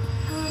little bit.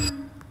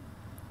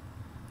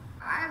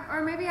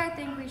 Or maybe I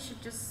think we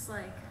should just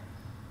like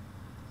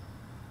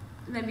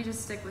maybe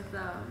just stick with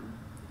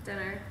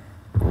dinner.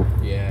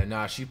 Yeah,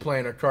 nah, she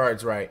playing her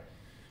cards right.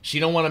 She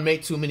don't want to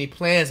make too many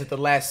plans at the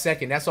last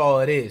second. That's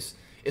all it is.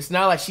 It's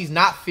not like she's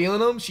not feeling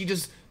them. She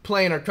just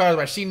playing her cards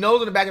right. She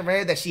knows in the back of her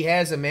head that she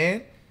has a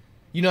man.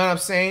 You know what I'm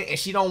saying? And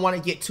she don't want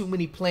to get too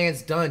many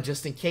plans done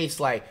just in case,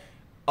 like,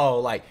 oh,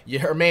 like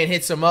her man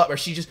hits him up, or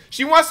she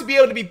wants to be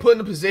able to be put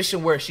in a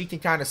position where she can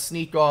kind of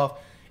sneak off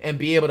and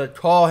be able to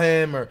call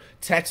him or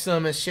text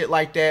him and shit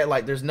like that.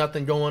 Like there's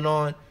nothing going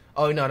on.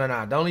 Oh no.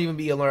 Don't even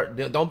be alert.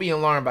 Don't be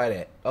alarmed by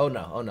that. Oh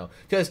no.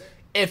 Because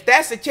if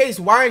that's the case,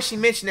 why ain't she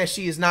mentioned that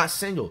she is not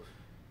single?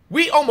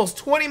 We almost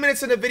 20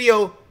 minutes in the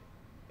video,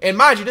 and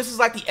mind you, this is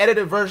like the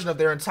edited version of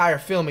their entire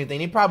filming thing.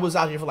 He probably was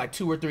out here for like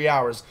 2 or 3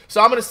 hours.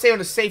 So I'm gonna say on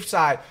the safe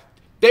side,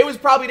 they was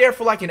probably there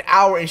for like an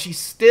hour, and she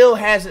still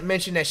hasn't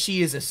mentioned that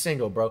she isn't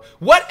single, bro.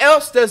 What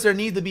else does there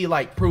need to be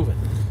like proven?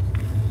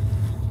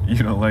 You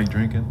don't like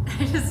drinking?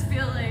 I just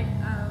feel like,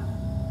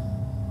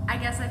 I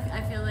guess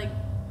I feel like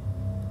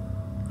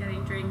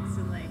getting drinks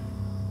and like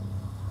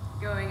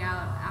going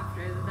out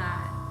after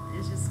that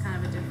is just kind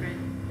of a different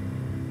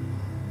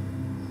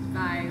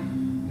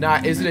vibe.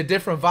 Nah, is it a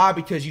different vibe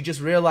because you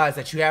just realize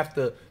that you have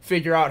to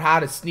figure out how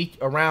to sneak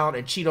around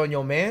and cheat on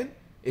your man?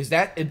 Is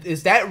that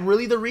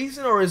really the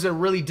reason, or is it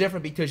really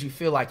different because you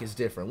feel like it's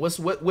different?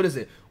 What is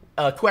it?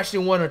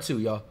 Question 1 or 2,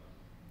 y'all.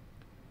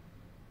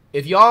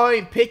 If y'all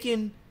ain't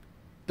picking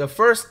the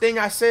first thing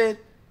I said,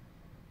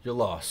 you're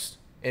lost.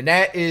 And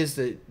that is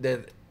did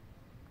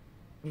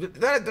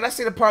I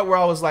say the part where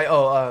I was like,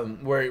 oh,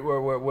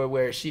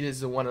 where she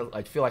doesn't want to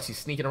like feel like she's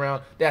sneaking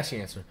around? That's the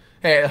answer.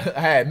 Hey, I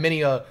had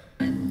many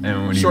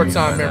short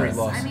time memory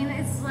loss. I mean,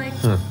 it's like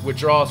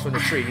withdrawals from the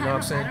tree. You know what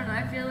I'm saying? I don't know.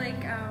 I feel like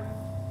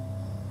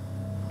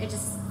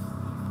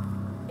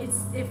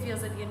it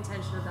feels like the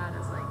intention of that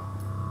is like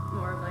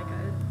more of like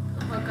a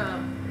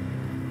hookup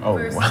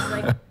versus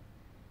like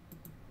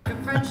a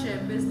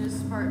friendship,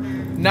 business partner.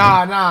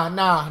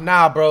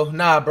 Nah,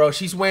 bro.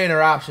 She's weighing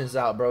her options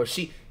out, bro.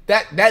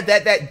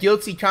 That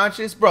guilty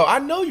conscience, bro. I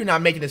know you're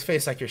not making this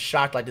face like you're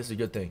shocked, like this is a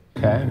good thing.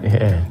 Okay,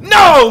 yeah.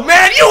 No,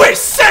 man, you is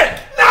sick.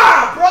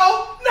 Nah,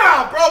 bro.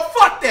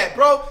 Fuck that,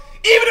 bro.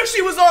 Even if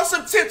she was on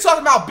some tip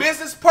talking about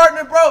business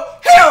partner, bro,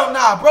 hell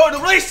nah, bro. The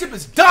relationship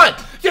is done.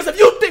 Because if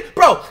you think,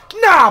 bro,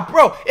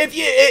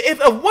 if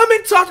a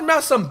woman talking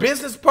about some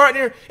business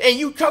partner and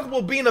you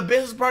comfortable being a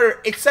business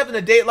partner, accepting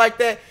a date like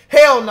that,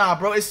 hell nah,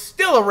 bro. It's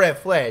still a red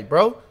flag,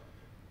 bro.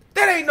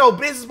 That ain't no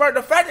business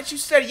partner. The fact that you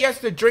said yes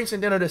to drinks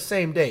and dinner the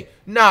same day,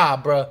 nah,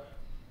 bro.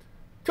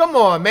 Come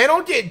on, man.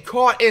 Don't get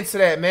caught into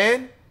that,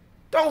 man.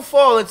 Don't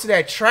fall into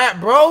that trap,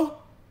 bro.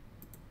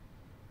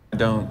 I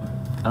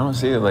don't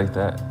see it like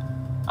that.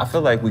 I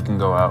feel like we can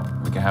go out,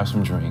 we can have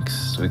some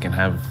drinks, we can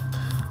have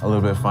a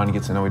little bit of fun,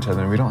 get to know each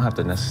other, and we don't have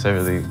to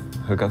necessarily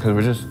hook up because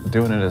we're just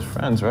doing it as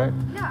friends, right?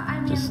 Yeah, I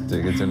mean, just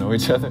to get to know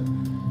each other.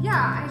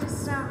 Yeah, I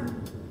just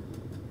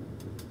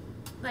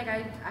like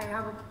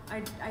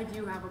I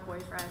do have a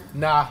boyfriend.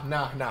 Nah.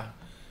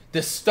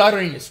 The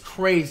stuttering is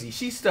crazy.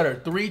 She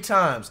stuttered 3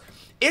 times.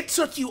 It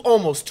took you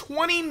almost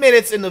 20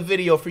 minutes in the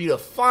video for you to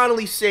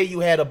finally say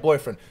you had a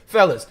boyfriend.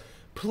 Fellas,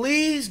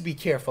 please be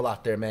careful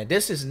out there, man.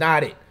 This is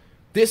not it.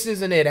 This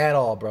isn't it at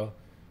all, bro.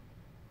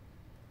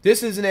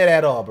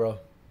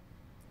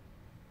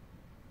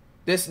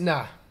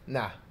 Nah.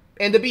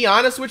 And to be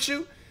honest with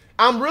you,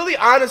 I'm really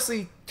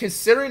honestly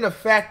considering the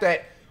fact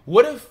that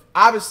what if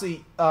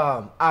obviously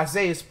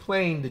Isaiah's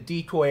playing the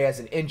decoy as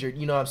an injured,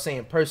 you know what I'm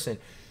saying, person.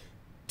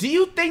 Do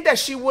you think that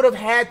she would have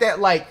had that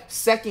like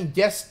second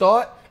guess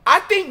thought? I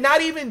think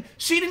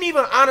she didn't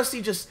even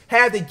honestly just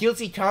have the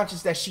guilty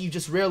conscience that she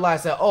just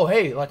realized that, oh,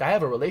 hey, like I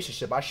have a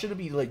relationship. I shouldn't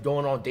be like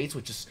going on dates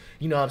with just,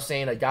 you know what I'm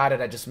saying, a guy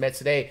that I just met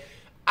today.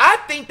 I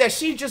think that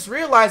she just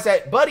realized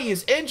that Buddy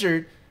is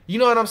injured, you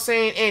know what I'm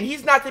saying, and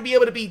he's not going to be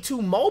able to be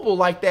too mobile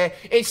like that.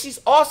 And she's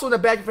also in the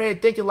back of her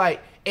head thinking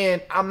like,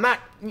 and I'm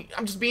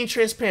just being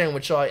transparent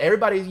with y'all.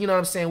 Everybody, you know what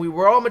I'm saying,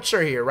 we're all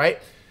mature here, right?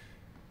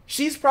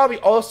 She's probably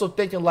also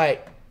thinking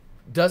like,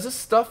 does this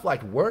stuff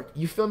like work?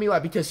 You feel me?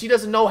 Like, because she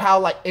doesn't know how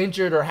like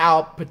injured or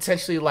how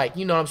potentially like,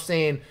 you know what I'm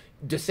saying,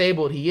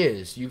 disabled he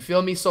is. You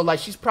feel me? So like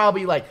she's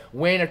probably like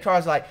weighing her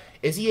cards like,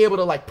 is he able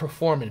to like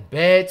perform in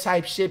bed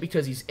type shit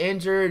because he's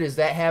injured? Is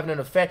that having an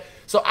effect?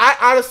 So I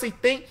honestly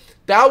think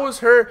that was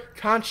her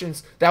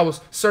conscience that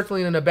was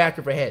circling in the back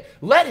of her head.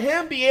 Let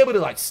him be able to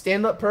like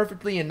stand up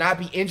perfectly and not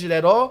be injured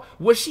at all.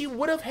 Would she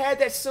would have had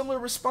that similar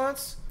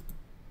response?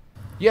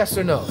 Yes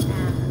or no?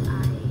 And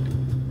I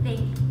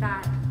think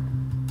that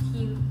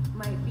he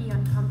might be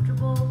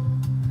uncomfortable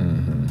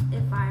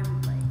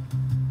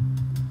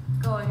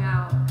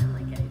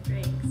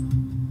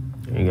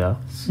you go.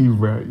 She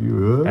brought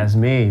you up. That's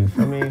me. You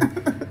feel me?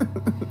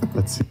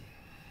 Let's see.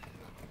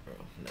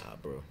 Nah,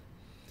 bro.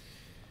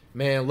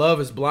 Man, love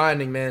is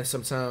blinding, man,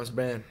 sometimes,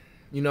 man.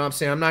 You know what I'm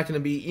saying? I'm not going to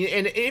be...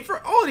 And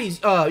for all these,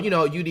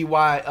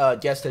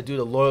 UDY guests that do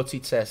the loyalty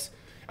test,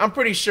 I'm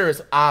pretty sure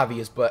it's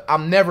obvious, but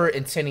I'm never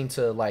intending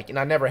to, like... And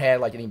I never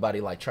had, like,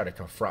 anybody, like, try to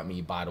confront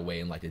me, by the way,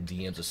 in, like, the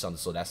DMs or something,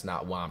 so that's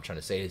not why I'm trying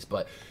to say this.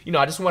 But, you know,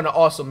 I just want to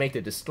also make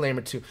the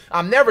disclaimer, too.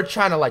 I'm never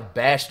trying to, like,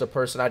 bash the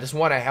person. I just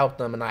want to help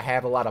them, and I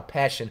have a lot of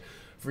passion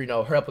for, you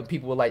know, helping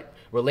people with, like,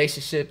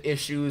 relationship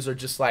issues or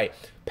just, like,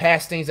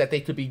 past things that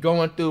they could be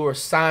going through or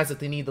signs that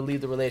they need to leave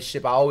the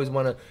relationship. I always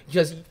want to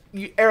just...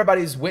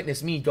 everybody's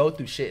witnessed me go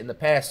through shit in the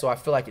past, so I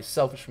feel like it's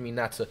selfish for me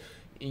not to,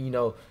 you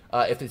know,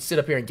 if they sit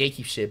up here and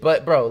gatekeep shit.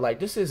 But, bro, like,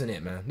 this isn't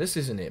it, man. This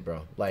isn't it,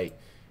 bro. Like,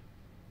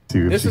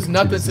 Dude, this is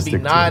nothing to be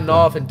nodding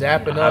off and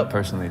dapping up. I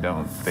personally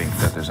don't think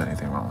that there's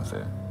anything wrong with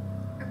it.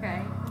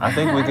 Okay. I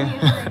think we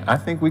can. I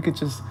think we could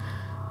just.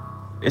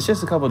 It's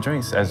just a couple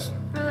drinks as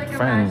But like,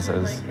 friends.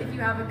 imagine, As like, if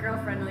you have a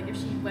girlfriend, like if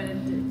she went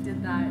and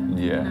did that,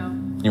 yeah. you know.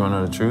 You want to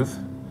know the truth?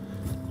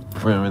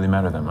 It wouldn't really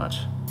matter that much.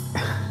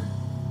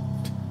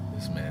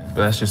 This man.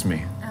 But that's just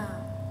me.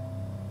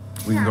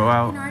 We can Yeah, go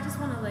out. You know, I just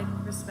want to like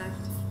respect.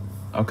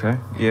 Okay.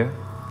 Yeah.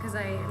 Because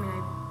I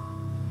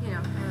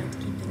like to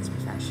keep things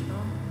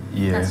professional.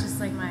 Yeah. That's just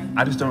like my.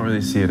 I just don't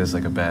really see it as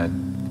like a bad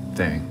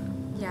thing.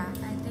 Yeah,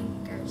 I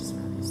think I just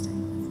rather stay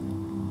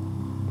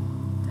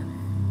with dinner.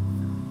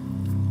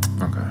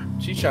 Okay.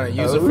 She trying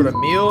to use it for the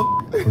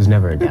meal? It was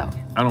never a doubt.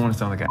 I don't want to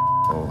sound like an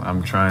asshole.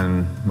 I'm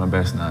trying my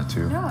best not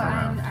to. No,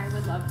 I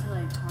would love to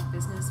like talk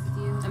business with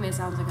you. I mean, it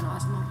sounds like an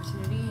awesome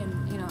opportunity,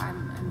 and you know,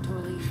 I'm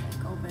totally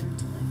like open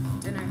to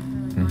like dinner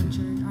or like lunch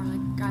or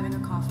like grabbing a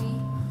coffee.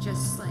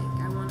 Just like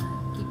I want to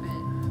keep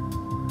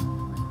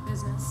it like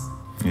business.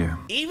 Yeah.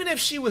 Even if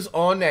she was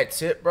on that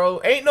tip,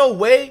 bro, ain't no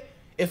way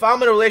if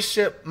I'm in a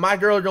relationship, my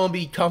girl gonna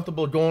be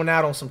comfortable going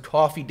out on some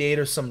coffee date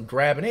or some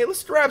grabbing. Hey,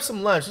 let's grab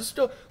some lunch. Let's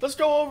go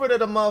over to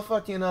the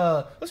motherfucking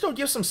let's go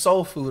get some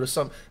soul food or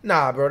something.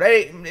 Nah, bro,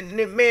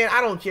 man,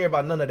 I don't care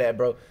about none of that,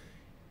 bro.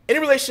 Any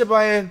relationship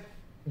I in,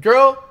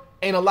 girl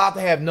ain't allowed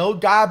to have no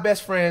guy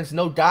best friends,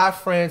 no guy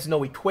friends,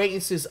 no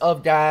acquaintances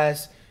of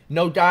guys,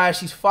 no guys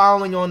she's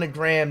following on the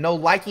gram, no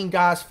liking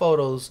guys'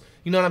 photos.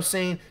 You know what I'm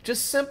saying?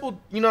 Just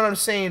simple, you know what I'm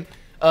saying?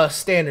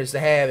 Standards to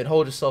have and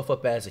hold yourself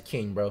up as a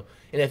king, bro.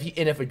 And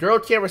if a girl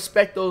can't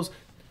respect those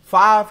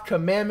 5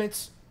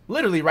 commandments,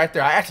 literally right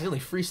there, I accidentally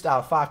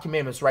freestyled 5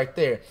 commandments right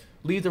there.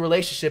 Leave the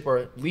relationship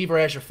or leave her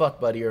as your fuck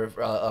buddy or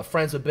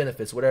friends with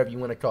benefits, whatever you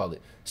want to call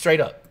it.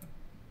 Straight up.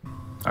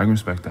 I can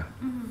respect that.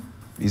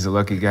 He's a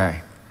lucky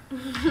guy.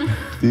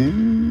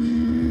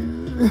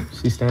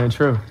 She's staying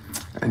true.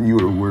 And you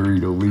were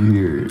worried over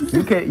here.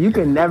 You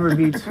can never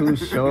be too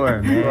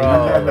sure, man.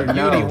 Bro, You never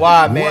know.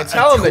 UDY, man. What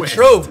Tell a him the twist.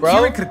 truth, bro.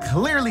 Kira could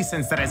clearly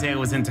sense that Isaiah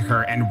was into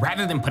her, and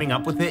rather than putting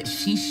up with it,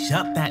 she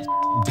shut that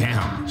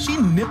down. She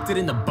nipped it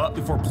in the butt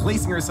before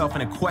placing herself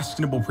in a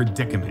questionable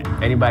predicament.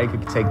 Anybody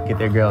could get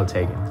their girl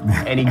taken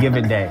any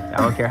given day. I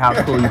don't care how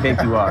cool you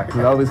think you are.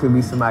 There's always gonna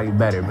be somebody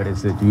better, but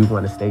it's that you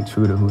want to stay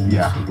true to who you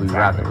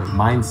rocking with.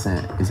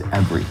 Mindset is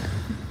everything.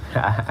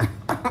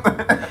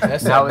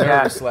 That's Now that we got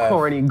nervous slap.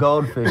 corny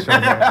goldfish over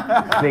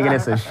there, thinking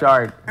it's a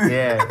shark.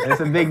 Yeah, it's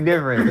a big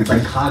difference. It's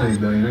psychotic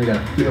though, you know, you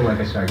gotta feel like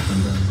a shark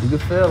sometimes. You can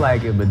feel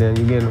like it, but then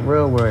you get in the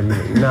real world,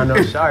 you're not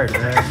no shark,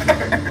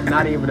 man.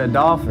 Not even a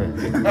dolphin.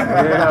 You know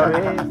what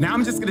I mean? Now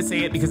I'm just gonna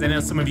say it because I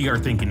know some of you are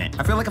thinking it.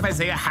 I feel like if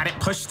Isaiah hadn't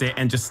pushed it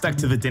and just stuck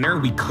to the dinner,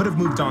 we could have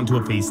moved on to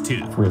a phase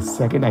 2. For a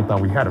second, I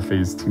thought we had a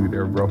phase 2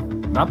 there, bro.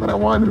 Not that I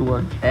wanted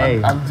one.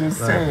 Hey, I'm just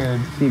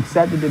saying. He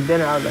accepted the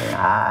dinner. I was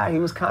like, he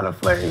was kind of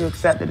flirting. He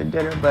accepted the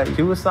dinner, but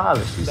she was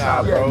solid. She's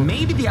solid. Bro.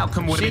 Maybe the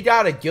outcome would She have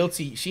got a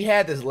guilty. She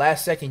had this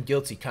last second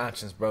guilty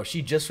conscience, bro.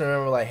 She just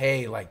remembered, like,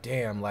 hey, like,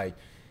 damn, like,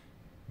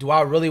 do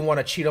I really want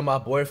to cheat on my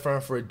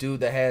boyfriend for a dude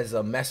that has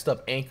a messed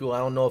up ankle? I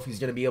don't know if he's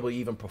gonna be able to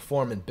even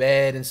perform in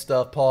bed and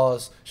stuff.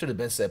 Pause. Should have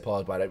been said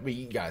pause by that.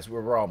 You guys,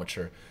 we're all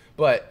mature.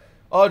 But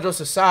all jokes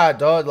aside,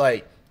 dog,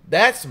 like,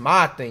 that's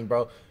my thing,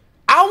 bro.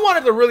 I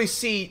wanted to really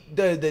see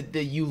the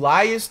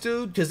Elias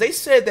dude, because they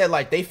said that,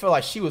 like, they felt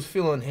like she was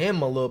feeling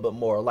him a little bit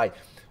more. Like,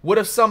 what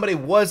if somebody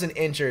wasn't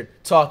injured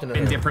talking to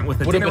her? been different with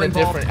the Would have dinner been a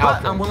involved, different but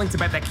outcome. I'm willing to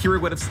bet that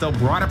Kira would have still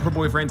brought up her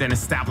boyfriend and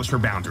established her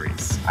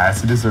boundaries. I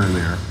asked you this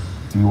earlier.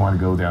 Do you want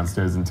to go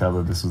downstairs and tell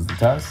her this was the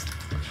test?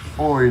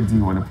 Or do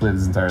you want to play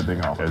this entire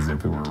thing off as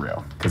if it were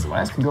real? Because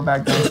Elias can go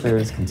back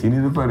downstairs,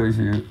 continue the photo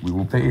shoot. We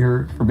will pay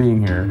her for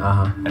being here.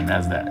 And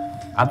that's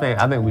that. I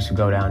think we should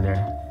go down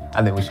there.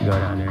 I think we should go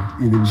down there.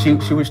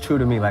 She was true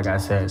to me, like I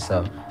said,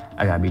 so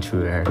I gotta be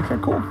true to her. Okay,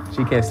 cool.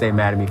 She can't stay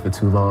mad at me for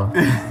too long.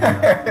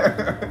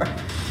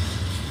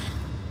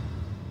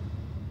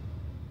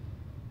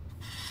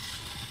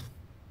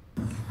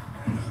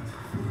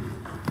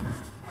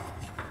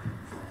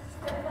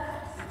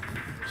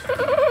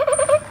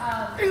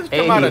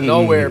 Come out of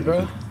nowhere,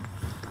 bro.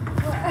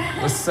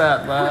 What's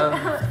up, love?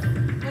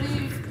 What are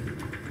you?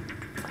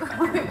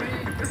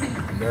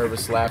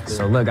 Nervous laughter.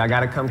 So look, I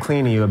gotta come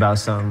clean to you about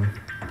something.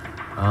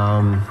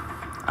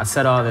 I I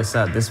set all this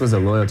up. This was a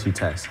loyalty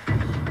test.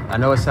 I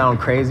know it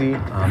sounds crazy.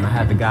 I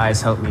had the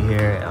guys help me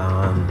here.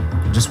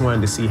 Just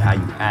wanted to see how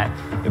you act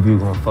if you were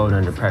gonna fold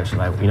under pressure,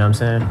 like, you know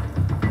what I'm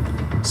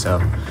saying?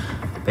 So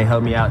they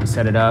helped me out and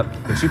set it up.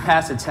 But you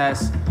passed the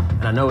test,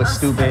 and I know it's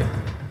stupid.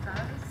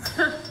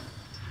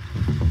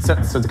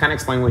 So to kind of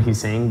explain what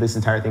he's saying, this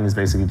entire thing is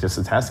basically just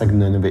a test, like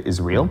none of it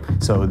is real.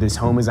 So this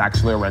home is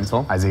actually a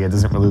rental. Isaiah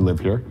doesn't really live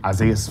here.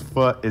 Isaiah's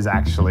foot is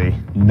actually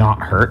not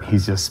hurt.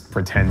 He's just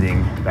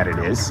pretending that it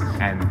is.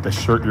 And the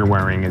shirt you're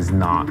wearing is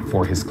not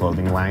for his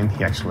clothing line.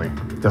 He actually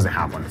doesn't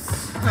have one.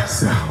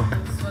 So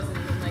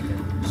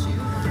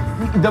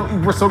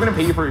we're still gonna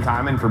pay you for your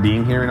time and for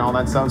being here and all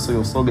that stuff, so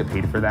you'll still get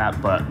paid for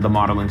that, but the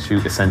modeling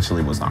shoot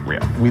essentially was not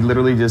real. We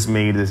literally just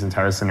made this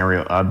entire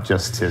scenario up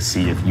just to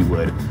see if you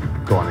would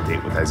go on a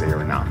date with Isaiah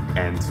or not.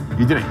 And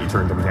you didn't, you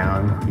turned him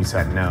down, you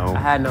said no. I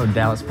had no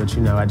doubts, but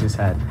you know, I just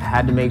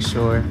had to make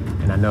sure,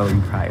 and I know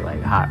you're probably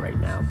like hot right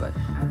now, but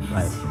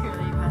like.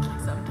 Secretly, you had like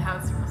some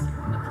doubts you must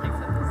have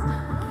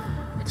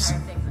like this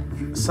entire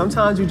thing.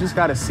 Sometimes you just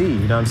gotta see,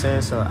 you know what I'm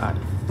saying? So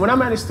when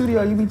I'm at the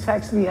studio, you be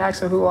texting me,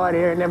 asking who are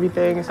there and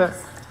everything and stuff.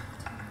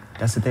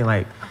 That's the thing,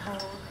 like,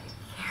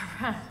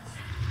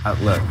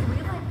 look. Can we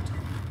like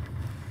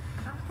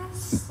talk about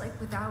this like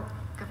without?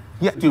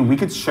 Yeah, dude, we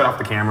could shut off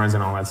the cameras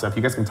and all that stuff.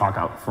 You guys can talk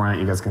out front,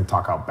 you guys can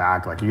talk out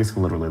back. Like, you guys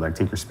can literally like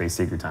take your space,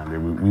 take your time,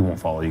 dude. We won't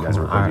follow you guys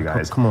or record you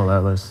guys. Come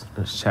on, let's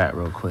chat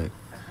real quick.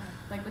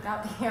 Like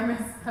without the cameras.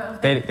 So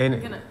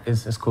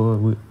It's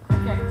cool.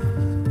 Okay.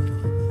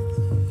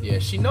 Yeah,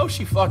 she knows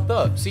she fucked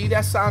up. See,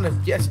 that sound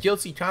of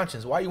guilty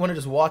conscience. Why you want to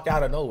just walk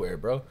out of nowhere,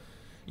 bro?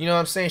 You know what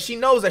I'm saying? She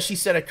knows that she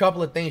said a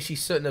couple of things she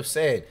shouldn't have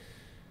said.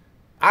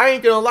 I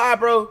ain't gonna lie,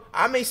 bro.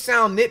 I may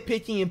sound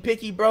nitpicky and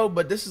picky, bro,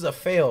 but this is a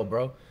fail,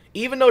 bro.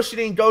 Even though she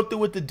didn't go through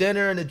with the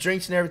dinner and the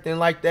drinks and everything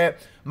like that,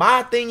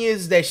 my thing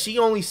is that she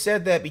only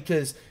said that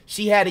because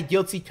she had a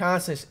guilty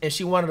conscience and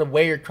she wanted to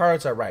weigh her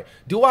cards all right.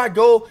 Do I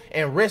go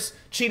and risk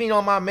cheating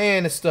on my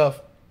man and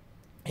stuff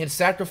and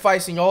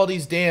sacrificing all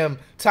these damn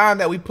time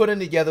that we put in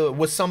together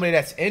with somebody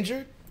that's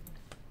injured?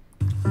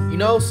 You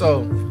know,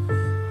 so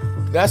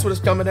that's what it's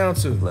coming down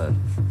to. Look,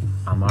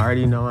 I'm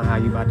already knowing how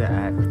you about to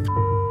act.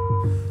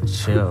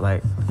 Chill,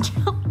 like.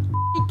 Chill.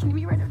 Can you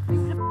be right now?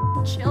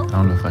 Chill. I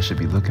don't know if I should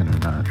be looking or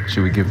not.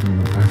 Should we give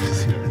them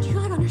privacy? Do you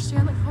like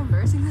understand like how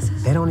embarrassing this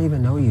is? They don't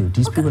even know you.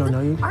 These people don't know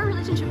you. Our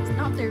relationship is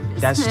not their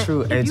business. That's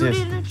true. If you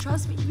didn't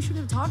trust me, you should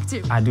have talked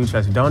to. I do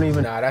trust you. Don't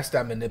even. Nah, that's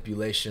that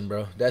manipulation,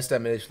 bro. That's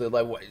that manipulation.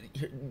 Like, what,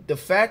 the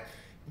fact,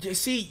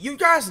 see, you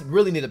guys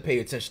really need to pay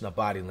attention to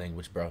body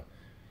language, bro.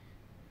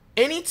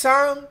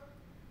 Anytime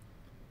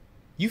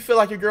you feel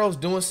like your girl's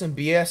doing some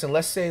BS, and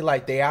let's say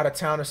like they out of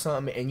town or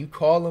something, and you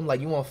call them like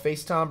you on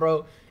FaceTime,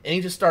 bro, and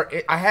you just start.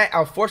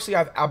 Unfortunately,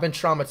 I've been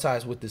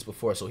traumatized with this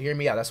before, so hear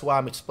me out. That's why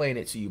I'm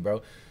explaining it to you,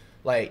 bro.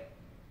 Like,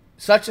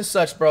 such and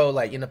such, bro.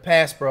 Like in the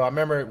past, bro, I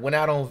remember went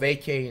out on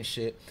vacay and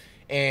shit,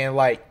 and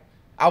like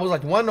I was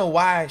like wondering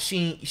why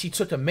she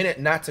took a minute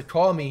not to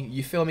call me.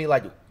 You feel me?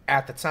 Like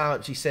at the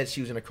time she said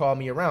she was gonna call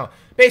me around.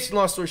 Basically,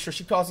 long story short,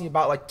 she calls me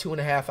about like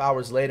 2.5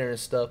 hours later and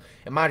stuff.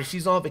 And mind you,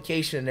 she's on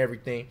vacation and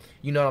everything.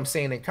 You know what I'm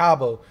saying, in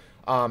Cabo,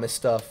 and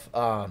stuff.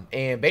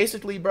 And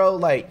basically, bro,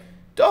 like,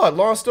 dog.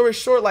 Long story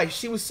short, like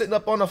she was sitting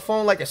up on the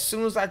phone. Like as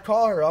soon as I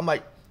call her, I'm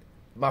like,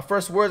 my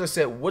first words I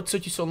said, "What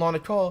took you so long to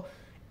call?"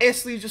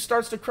 Instantly, just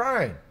starts to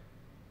crying.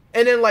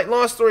 And then, like,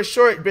 long story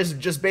short,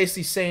 just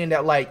basically saying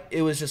that like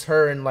it was just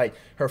her and like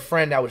her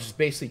friend that was just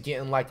basically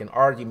getting like an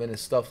argument and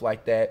stuff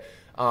like that.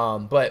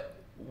 But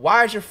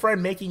why is your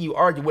friend making you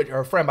argue with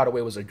her friend? By the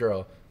way, was a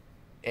girl,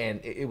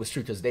 and it was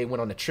true because they went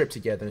on a trip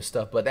together and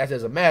stuff. But that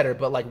doesn't matter.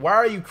 But like, why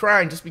are you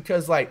crying just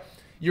because like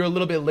you're a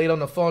little bit late on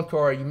the phone call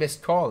or you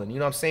missed calling? You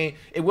know what I'm saying?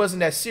 It wasn't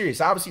that serious.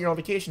 Obviously, you're on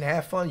vacation,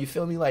 have fun. You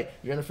feel me? Like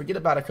you're gonna forget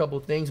about a couple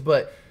of things,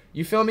 but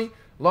you feel me?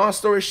 Long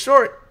story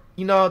short,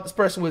 you know, this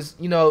person was,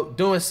 you know,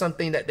 doing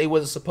something that they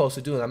wasn't supposed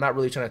to do, and I'm not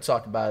really trying to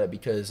talk about it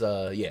because,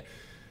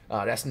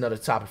 that's another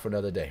topic for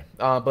another day.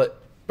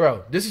 But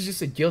bro, this is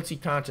just a guilty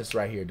conscience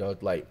right here,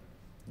 dog. Like,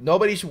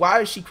 why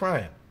is she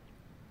crying?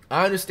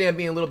 I understand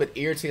being a little bit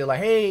irritated, like,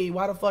 hey,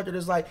 why the fuck are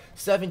there's like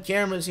 7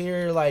 cameras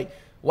here? Like,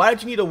 why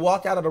did you need to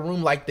walk out of the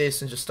room like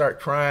this and just start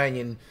crying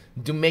and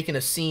making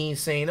a scene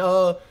saying,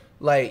 oh,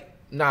 like,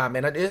 nah,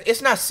 man,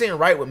 it's not sitting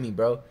right with me,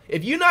 bro.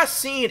 If you're not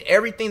seeing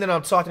everything that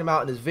I'm talking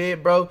about in this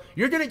vid, bro,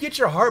 you're going to get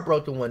your heart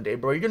broken one day,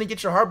 bro. You're going to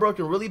get your heart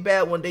broken really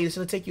bad one day. It's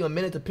going to take you a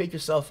minute to pick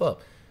yourself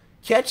up.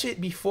 Catch it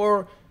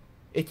before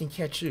it can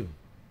catch you.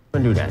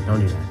 Don't do that.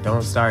 Don't do that.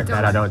 Don't start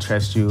that I don't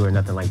trust you or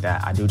nothing like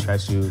that. I do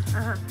trust you.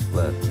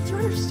 Look. Do you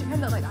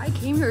understand that, like, I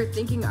came here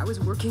thinking I was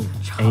working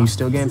a job? And you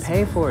still getting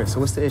paid for it,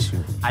 so what's the issue?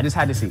 I just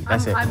had to see.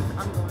 That's it. I'm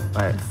going.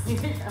 All right.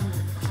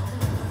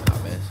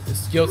 Nah, man.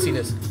 It's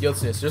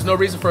guiltiness. There's no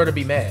reason for her to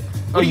be mad.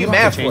 What are you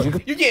mad for?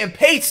 You're getting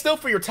paid still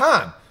for your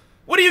time.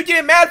 What are you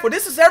getting mad for?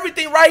 This is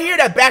everything right here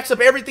that backs up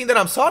everything that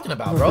I'm talking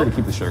about, bro. To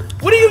keep the shirt.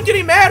 What are you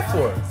getting mad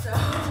for?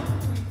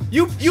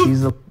 You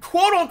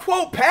quote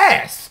unquote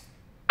pass.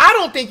 I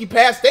don't think you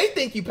passed. They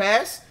think you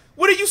passed.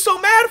 What are you so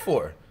mad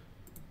for?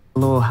 a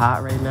little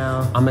hot right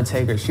now. I'm gonna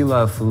take her. She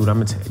love food.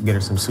 I'm gonna get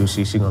her some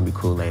sushi. She gonna be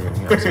cool later. You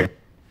know what I'm saying?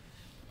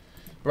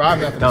 Bro, I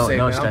have nothing to say,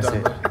 Don't man. stress I'm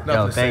it. done. Nothing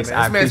Yo, to say, thanks. man.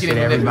 I This man's appreciate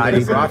getting everybody.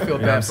 manipulated, bro. I feel You know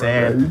what bad I'm for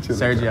him.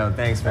 saying? Sergio,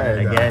 thanks,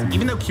 man. Again.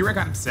 Even though Kira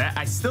got upset,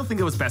 I still think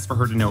it was best for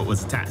her to know it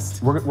was a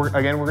test. We're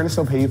gonna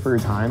still pay you for your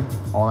time,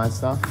 all that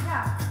stuff.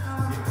 Yeah,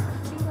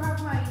 you have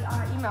my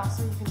email,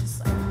 so you can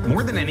just like.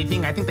 More than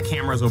anything, I think the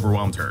cameras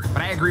overwhelmed her.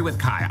 But I agree with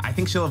Kai. I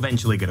think she'll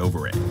eventually get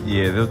over it.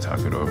 Yeah, they'll talk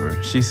it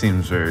over. She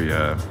seems very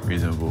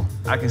reasonable.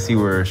 I can see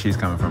where she's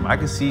coming from. I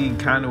can see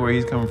kind of where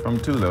he's coming from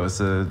too, though. It's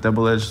a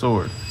double-edged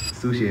sword.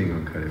 Sushi ain't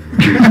gonna cut it.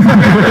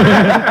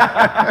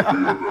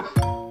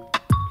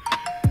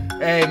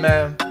 Hey,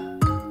 man.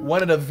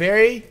 One of the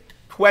very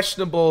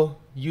questionable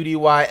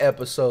UDY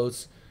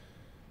episodes.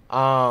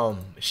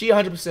 She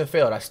 100%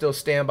 failed. I still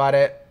stand by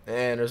that.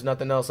 And there's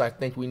nothing else I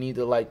think we need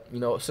to, like, you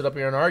know, sit up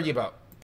here and argue about.